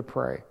time to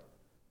pray.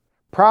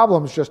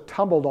 Problems just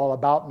tumbled all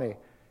about me,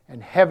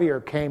 and heavier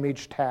came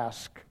each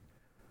task.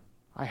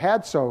 I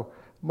had so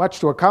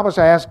much to accomplish,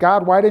 I asked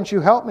God, why didn't you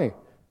help me?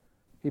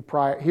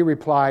 He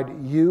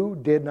replied, you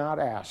did not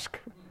ask.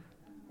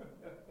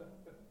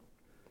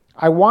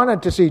 I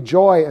wanted to see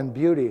joy and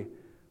beauty,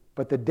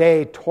 but the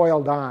day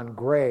toiled on,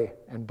 gray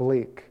and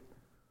bleak.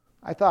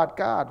 I thought,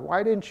 God,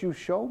 why didn't you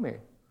show me?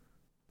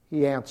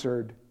 He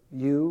answered,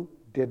 you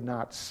did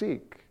not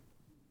seek.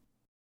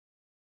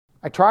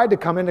 I tried to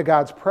come into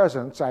God's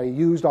presence. I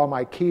used all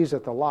my keys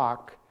at the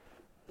lock.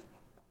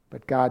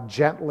 But God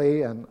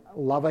gently and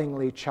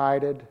lovingly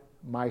chided,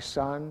 "My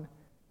son,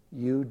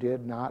 you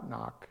did not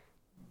knock."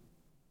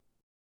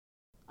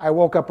 I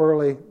woke up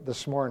early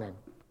this morning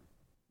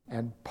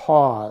and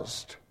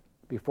paused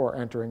before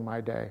entering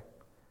my day.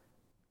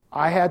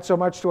 I had so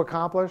much to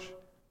accomplish,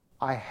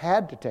 I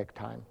had to take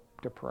time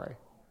to pray.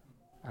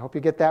 I hope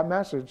you get that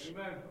message.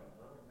 Amen.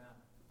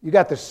 You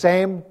got the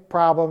same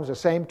problems, the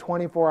same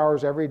 24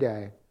 hours every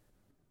day.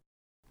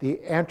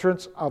 The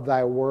entrance of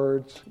thy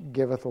words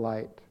giveth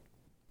light.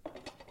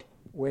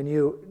 When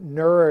you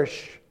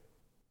nourish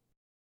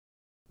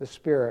the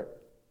Spirit,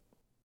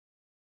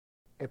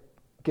 it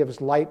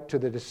gives light to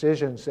the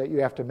decisions that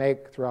you have to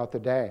make throughout the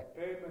day.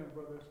 Amen,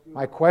 brother.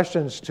 My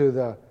questions to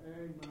the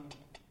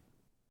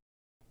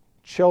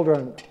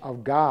children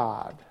of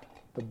God,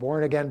 the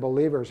born-again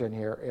believers in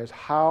here, is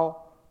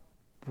how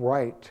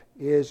bright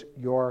is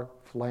your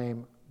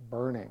flame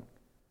burning?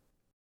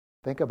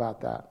 Think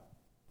about that.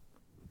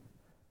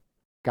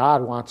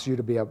 God wants you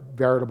to be a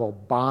veritable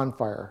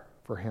bonfire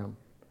for Him.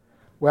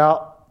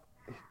 Well,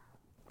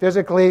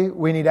 physically,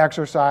 we need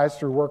exercise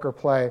through work or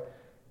play,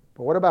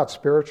 but what about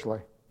spiritually?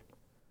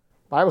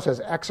 The Bible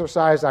says,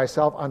 exercise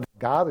thyself unto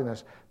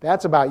godliness.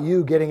 That's about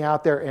you getting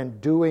out there and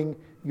doing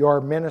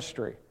your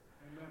ministry.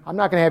 Amen. I'm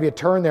not going to have you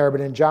turn there,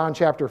 but in John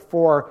chapter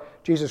 4,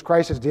 Jesus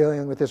Christ is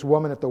dealing with this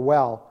woman at the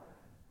well.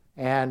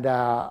 And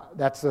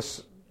that's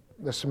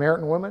the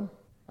Samaritan woman,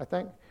 I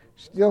think.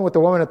 She's dealing with the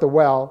woman at the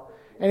well.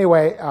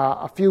 Anyway,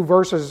 a few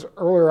verses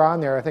earlier on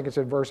there, I think it's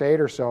in verse 8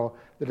 or so,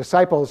 the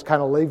disciples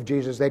kind of leave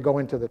Jesus. They go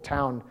into the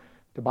town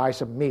to buy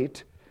some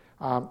meat.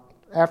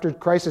 After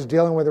Christ is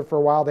dealing with her for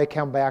a while, they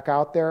come back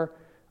out there,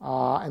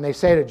 and they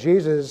say to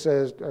Jesus,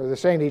 or they're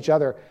saying to each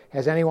other,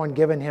 "Has anyone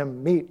given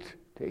him meat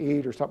to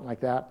eat?" or something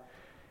like that.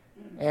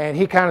 And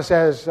he kind of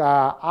says,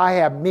 "I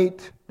have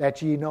meat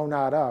that ye know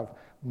not of."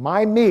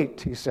 My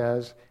meat, he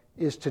says,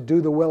 is to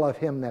do the will of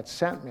him that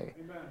sent me.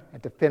 Amen.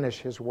 And to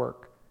finish his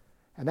work.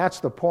 And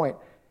that's the point.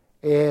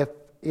 If,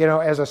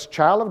 as a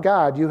child of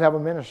God, you have a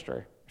ministry.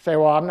 You say,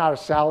 well, I'm not a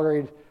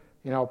salaried,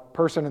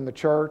 person in the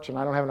church, and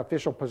I don't have an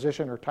official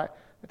position or title.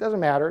 It doesn't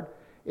matter.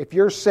 If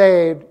you're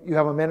saved, you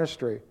have a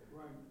ministry.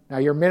 Right. Now,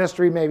 your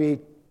ministry may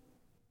be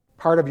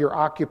part of your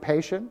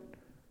occupation,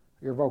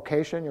 your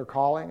vocation, your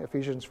calling,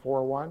 Ephesians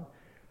 4:1.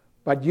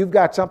 But you've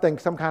got some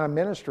kind of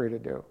ministry to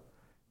do.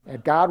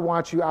 And God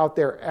wants you out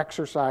there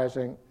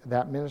exercising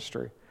that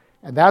ministry.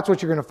 And that's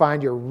what you're going to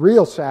find your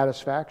real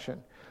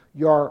satisfaction,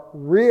 your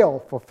real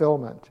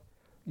fulfillment,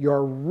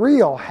 your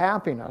real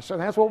happiness.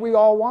 And that's what we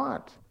all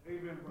want.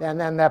 Amen. And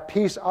then that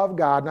peace of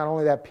God, not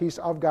only that peace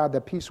of God,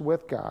 the peace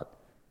with God.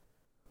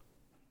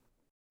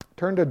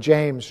 Turn to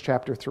James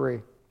chapter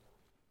 3.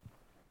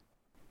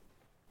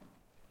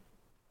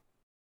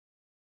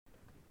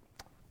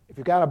 If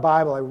you've got a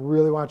Bible, I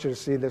really want you to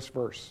see this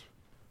verse.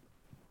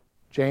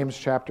 James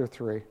chapter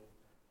 3.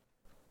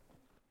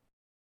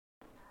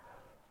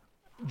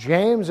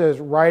 James is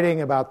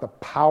writing about the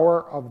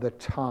power of the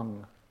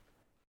tongue.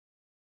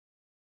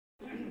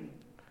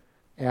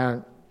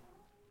 And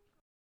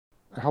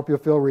I hope you'll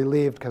feel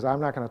relieved because I'm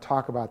not going to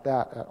talk about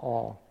that at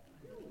all.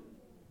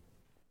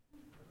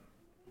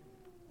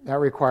 That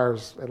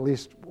requires at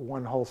least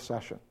one whole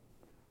session.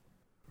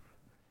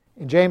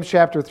 In James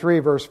chapter 3,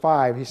 verse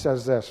 5, he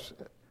says this.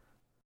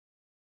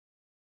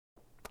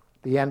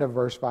 The end of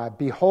verse 5.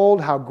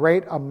 Behold how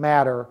great a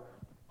matter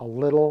a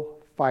little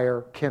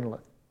fire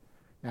kindleth.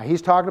 Now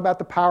he's talking about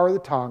the power of the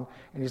tongue,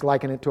 and he's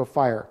likening it to a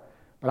fire.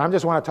 But I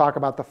just want to talk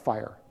about the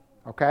fire,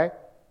 okay?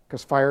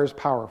 Because fire is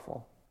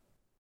powerful.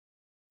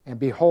 And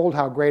behold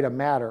how great a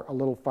matter a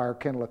little fire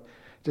kindleth.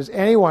 Does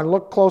anyone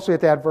look closely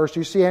at that verse?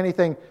 Do you see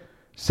anything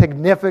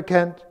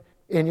significant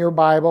in your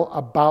Bible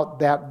about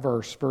that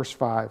verse, verse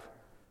 5?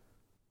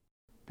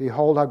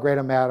 Behold how great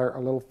a matter a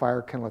little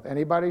fire kindleth.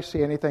 Anybody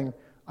see anything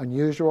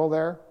unusual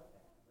there?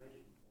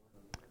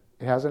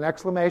 It has an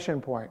exclamation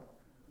point.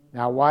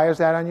 Now, why is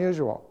that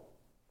unusual?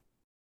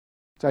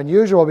 It's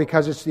unusual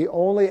because it's the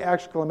only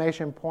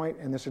exclamation point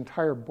in this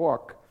entire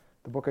book,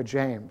 the book of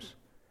James.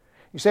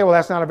 You say, well,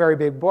 that's not a very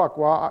big book.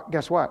 Well,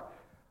 guess what?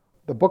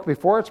 The book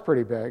before it's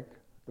pretty big,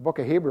 the book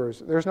of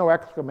Hebrews, there's no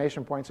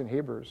exclamation points in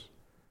Hebrews.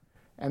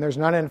 And there's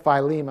none in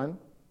Philemon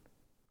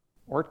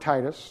or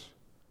Titus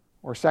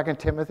or 2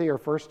 Timothy or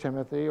 1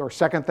 Timothy or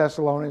 2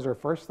 Thessalonians or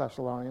 1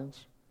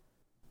 Thessalonians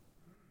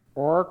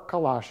or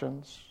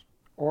Colossians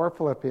or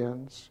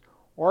Philippians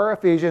or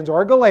Ephesians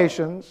or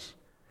Galatians.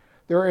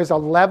 There is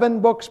 11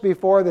 books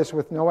before this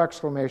with no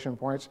exclamation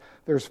points.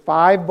 There's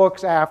 5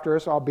 books after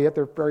us, albeit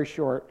they're very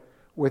short,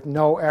 with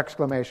no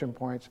exclamation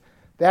points.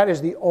 That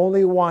is the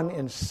only one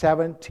in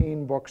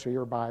 17 books of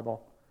your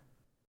Bible.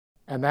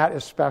 And that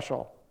is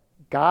special.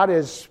 God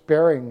is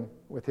sparing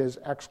with his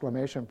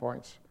exclamation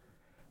points.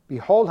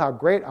 Behold how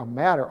great a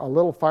matter a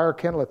little fire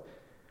kindleth.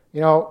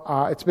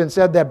 It's been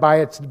said that by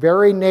its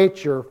very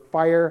nature,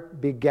 fire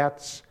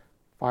begets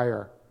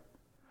fire.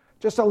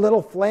 Just a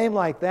little flame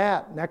like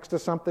that next to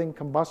something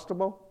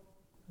combustible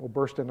will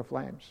burst into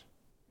flames.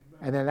 Amen.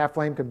 And then that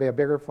flame can be a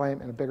bigger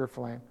flame and a bigger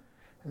flame.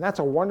 And that's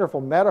a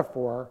wonderful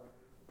metaphor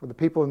for the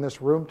people in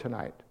this room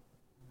tonight.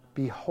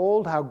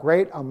 Behold how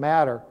great a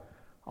matter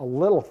a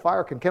little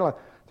fire can kindle.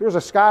 There was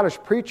a Scottish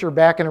preacher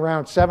back in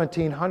around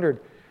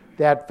 1700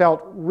 that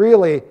felt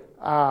really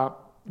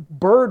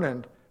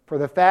burdened for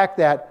the fact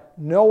that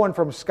no one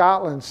from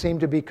Scotland seemed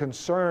to be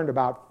concerned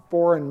about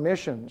foreign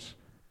missions.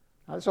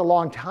 Now, that's a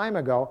long time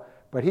ago,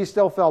 but he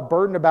still felt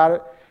burdened about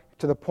it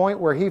to the point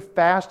where he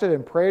fasted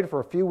and prayed for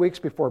a few weeks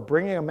before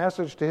bringing a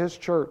message to his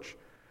church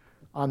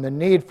on the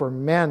need for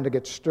men to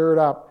get stirred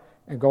up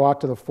and go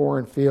out to the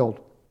foreign field.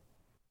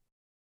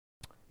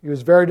 He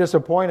was very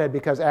disappointed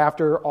because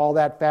after all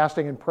that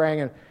fasting and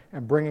praying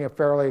and bringing a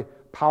fairly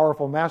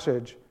powerful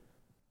message,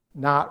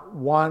 not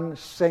one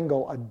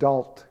single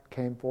adult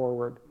came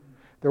forward.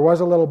 There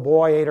was a little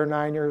boy, 8 or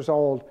 9 years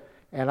old,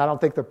 and I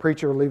don't think the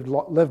preacher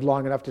lived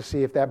long enough to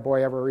see if that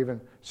boy ever even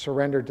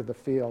surrendered to the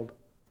field.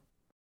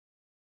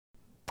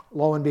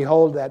 Lo and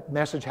behold, that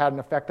message had an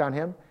effect on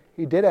him.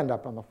 He did end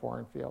up on the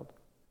foreign field.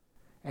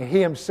 And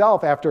he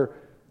himself, after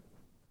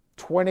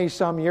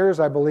 20-some years,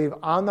 I believe,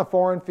 on the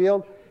foreign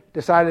field,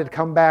 decided to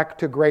come back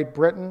to Great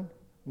Britain,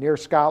 near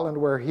Scotland,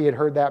 where he had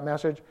heard that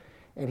message.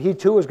 And he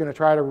too was going to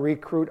try to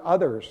recruit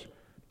others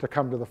to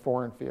come to the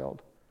foreign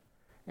field.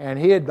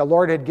 And the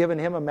Lord had given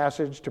him a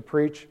message to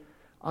preach,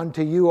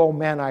 "Unto you, O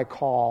men, I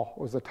call,"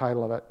 was the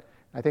title of it.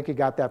 I think he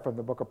got that from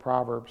the book of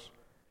Proverbs.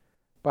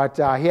 But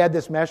he had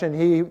this mission.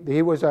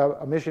 He was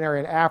a missionary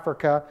in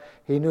Africa.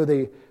 He knew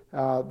the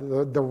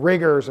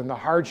rigors and the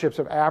hardships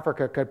of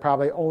Africa could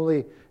probably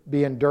only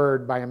be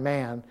endured by a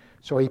man.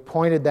 So he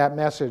pointed that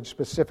message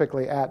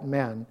specifically at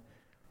men.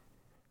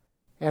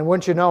 And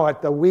wouldn't you know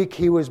it, the week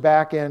he was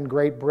back in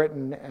Great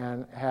Britain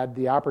and had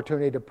the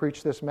opportunity to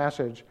preach this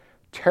message,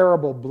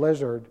 terrible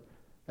blizzard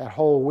that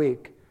whole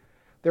week.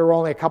 There were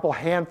only a couple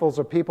handfuls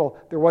of people.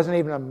 There wasn't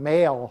even a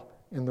male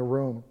in the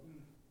room.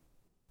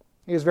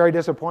 He was very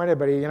disappointed,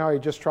 but he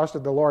just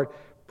trusted the Lord,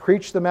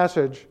 preached the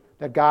message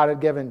that God had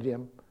given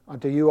him.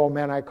 "Unto you, O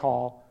men, I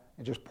call,"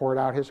 and just poured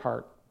out his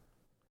heart.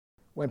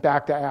 Went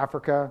back to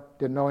Africa,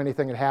 didn't know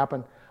anything had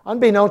happened.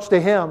 Unbeknownst to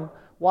him,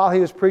 while he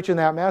was preaching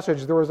that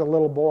message, there was a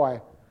little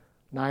boy,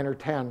 9 or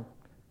 10,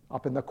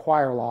 up in the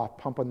choir loft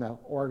pumping the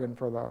organ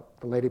for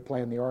the lady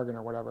playing the organ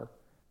or whatever.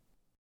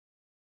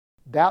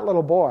 That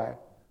little boy,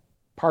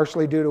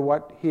 partially due to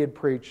what he had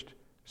preached,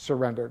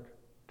 surrendered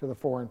to the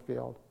foreign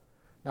field.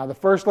 Now, the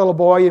first little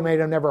boy you may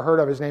have never heard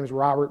of, his name is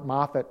Robert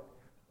Moffat.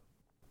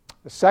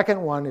 The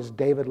second one is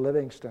David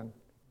Livingston.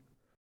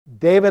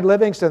 David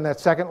Livingston, that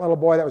second little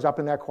boy that was up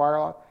in that choir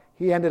loft,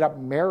 he ended up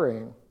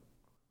marrying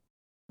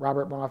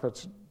Robert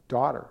Moffat's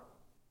daughter.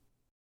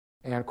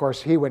 And of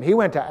course, when he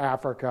went to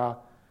Africa,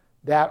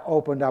 that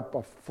opened up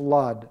a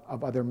flood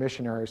of other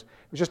missionaries.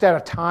 It was just at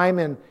a time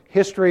in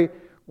history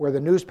where the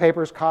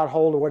newspapers caught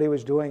hold of what he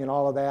was doing and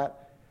all of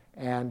that,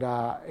 and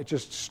it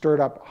just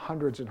stirred up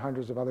hundreds and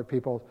hundreds of other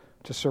people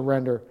to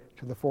surrender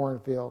to the foreign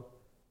field.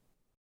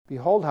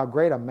 Behold how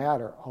great a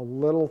matter a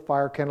little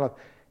fire kindleth.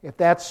 If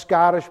that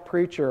Scottish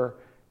preacher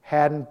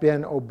hadn't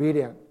been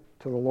obedient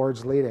to the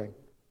Lord's leading,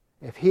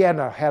 if he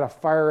hadn't had a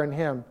fire in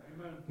him,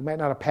 he might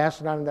not have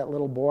passed it on to that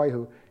little boy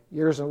who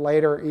years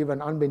later,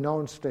 even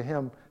unbeknownst to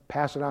him,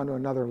 passed it on to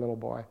another little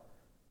boy.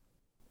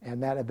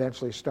 And that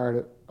eventually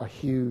started a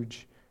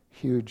huge,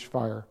 huge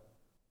fire.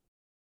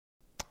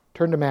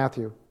 Turn to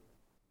Matthew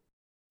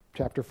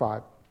chapter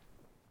 5.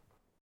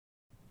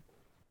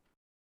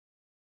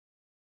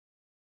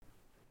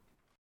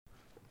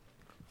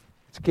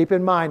 Let's keep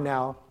in mind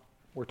now,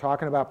 we're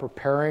talking about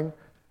preparing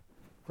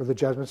for the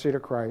judgment seat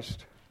of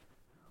Christ.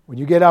 When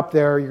you get up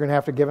there, you're going to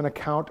have to give an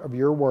account of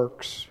your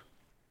works.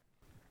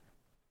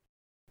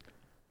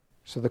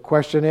 So the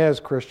question is,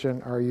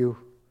 Christian, are you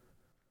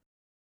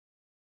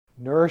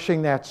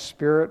nourishing that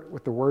spirit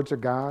with the words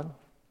of God?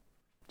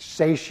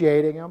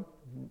 Satiating him?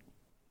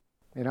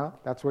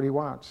 That's what he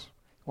wants.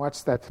 He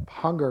wants that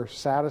hunger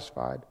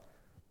satisfied.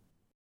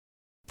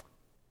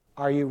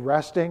 Are you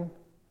resting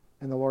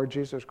in the Lord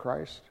Jesus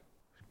Christ?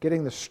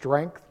 Getting the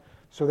strength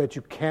so that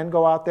you can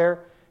go out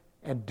there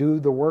and do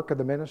the work of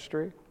the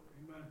ministry?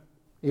 Amen.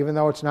 Even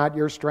though it's not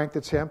your strength,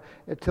 it's him.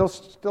 It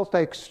still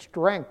takes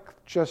strength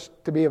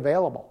just to be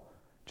available,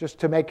 just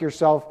to make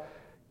yourself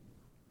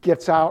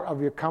get out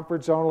of your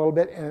comfort zone a little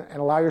bit and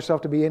allow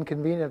yourself to be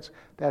inconvenienced.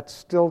 That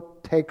still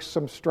takes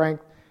some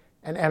strength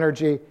and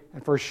energy,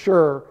 and for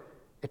sure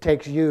it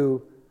takes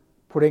you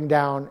putting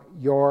down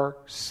your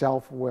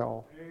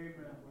self-will. Amen.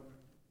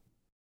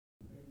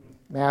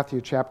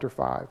 Matthew chapter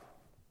 5.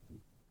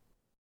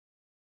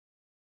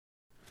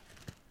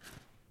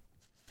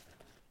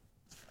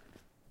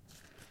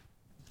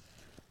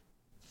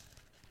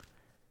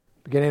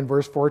 Beginning in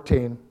verse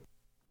 14.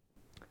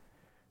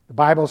 The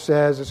Bible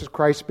says, this is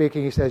Christ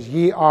speaking, he says,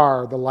 "Ye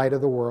are the light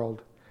of the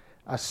world.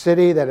 A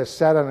city that is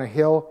set on a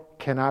hill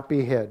cannot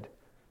be hid.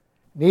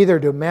 Neither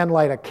do men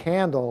light a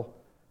candle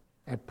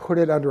and put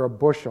it under a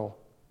bushel,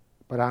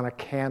 but on a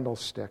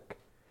candlestick.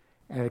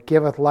 And it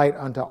giveth light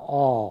unto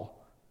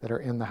all that are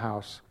in the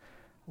house.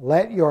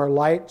 Let your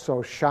light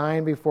so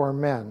shine before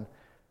men,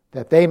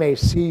 that they may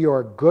see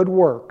your good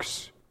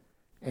works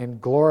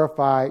and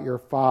glorify your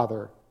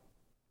Father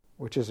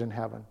which is in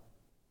heaven.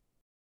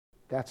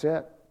 That's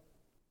it.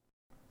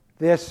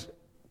 This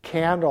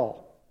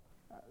candle,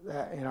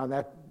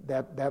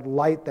 that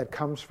light that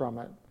comes from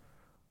it,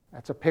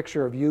 that's a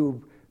picture of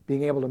you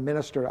being able to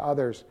minister to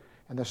others.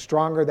 And the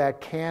stronger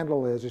that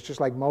candle is, it's just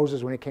like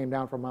Moses when he came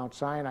down from Mount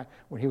Sinai,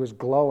 when he was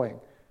glowing.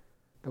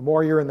 The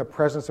more you're in the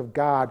presence of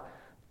God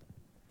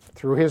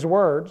through His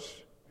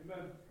words,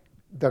 Amen,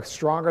 the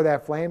stronger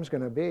that flame's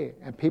going to be.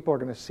 And people are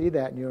going to see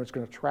that, and it's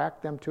going to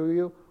attract them to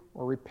you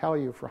or repel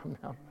you from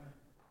them.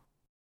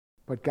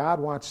 But God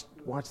wants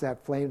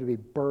that flame to be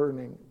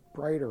burning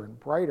brighter and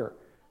brighter.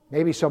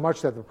 Maybe so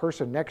much that the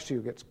person next to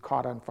you gets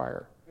caught on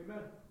fire. Amen.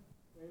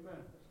 Amen.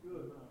 That's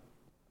good.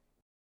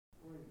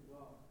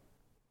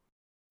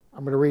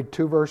 I'm going to read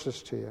 2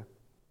 verses to you.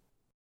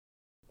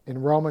 In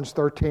Romans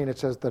 13, it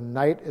says, "The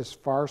night is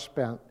far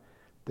spent,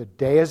 the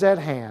day is at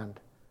hand.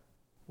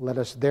 Let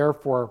us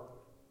therefore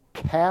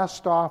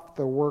cast off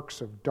the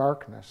works of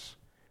darkness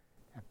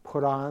and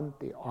put on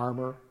the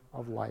armor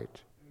of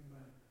light."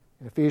 Amen.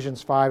 In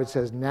Ephesians 5, it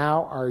says,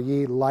 "Now are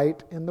ye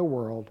light in the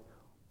world,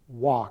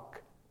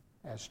 walk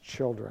as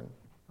children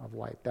of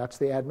light." That's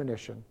the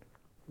admonition.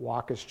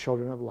 Walk as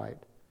children of light.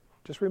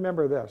 Just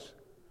remember this.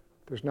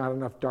 There's not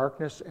enough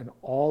darkness in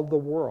all the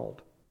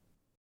world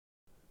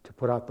to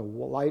put out the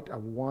light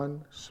of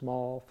one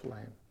small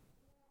flame.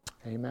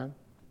 Amen.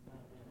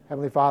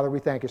 Heavenly Father, we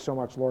thank you so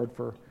much, Lord,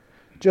 for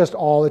just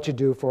all that you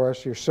do for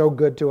us. You're so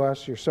good to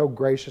us. You're so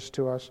gracious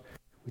to us.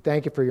 We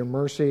thank you for your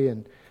mercy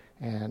and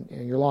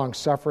your long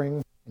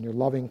suffering and your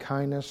loving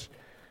kindness.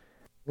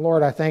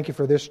 Lord, I thank you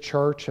for this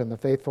church and the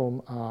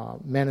faithful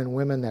men and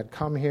women that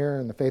come here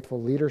and the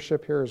faithful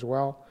leadership here as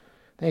well.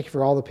 Thank you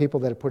for all the people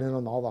that have put in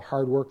on all the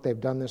hard work they've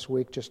done this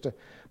week just to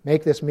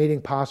make this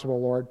meeting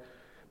possible, Lord,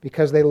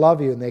 because they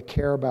love you and they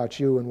care about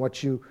you and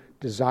what you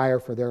desire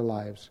for their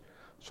lives.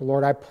 So,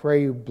 Lord, I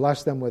pray you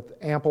bless them with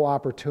ample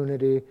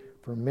opportunity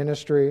for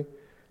ministry,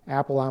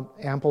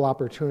 ample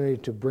opportunity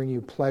to bring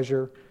you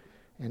pleasure,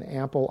 and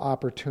ample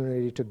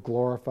opportunity to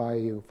glorify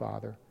you,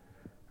 Father.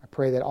 I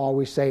pray that all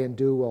we say and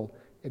do will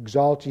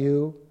exalt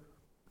you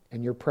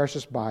and your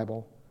precious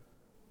Bible,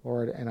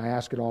 Lord, and I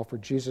ask it all for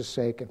Jesus'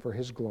 sake and for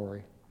His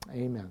glory.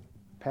 Amen.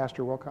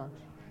 Pastor Wilcox.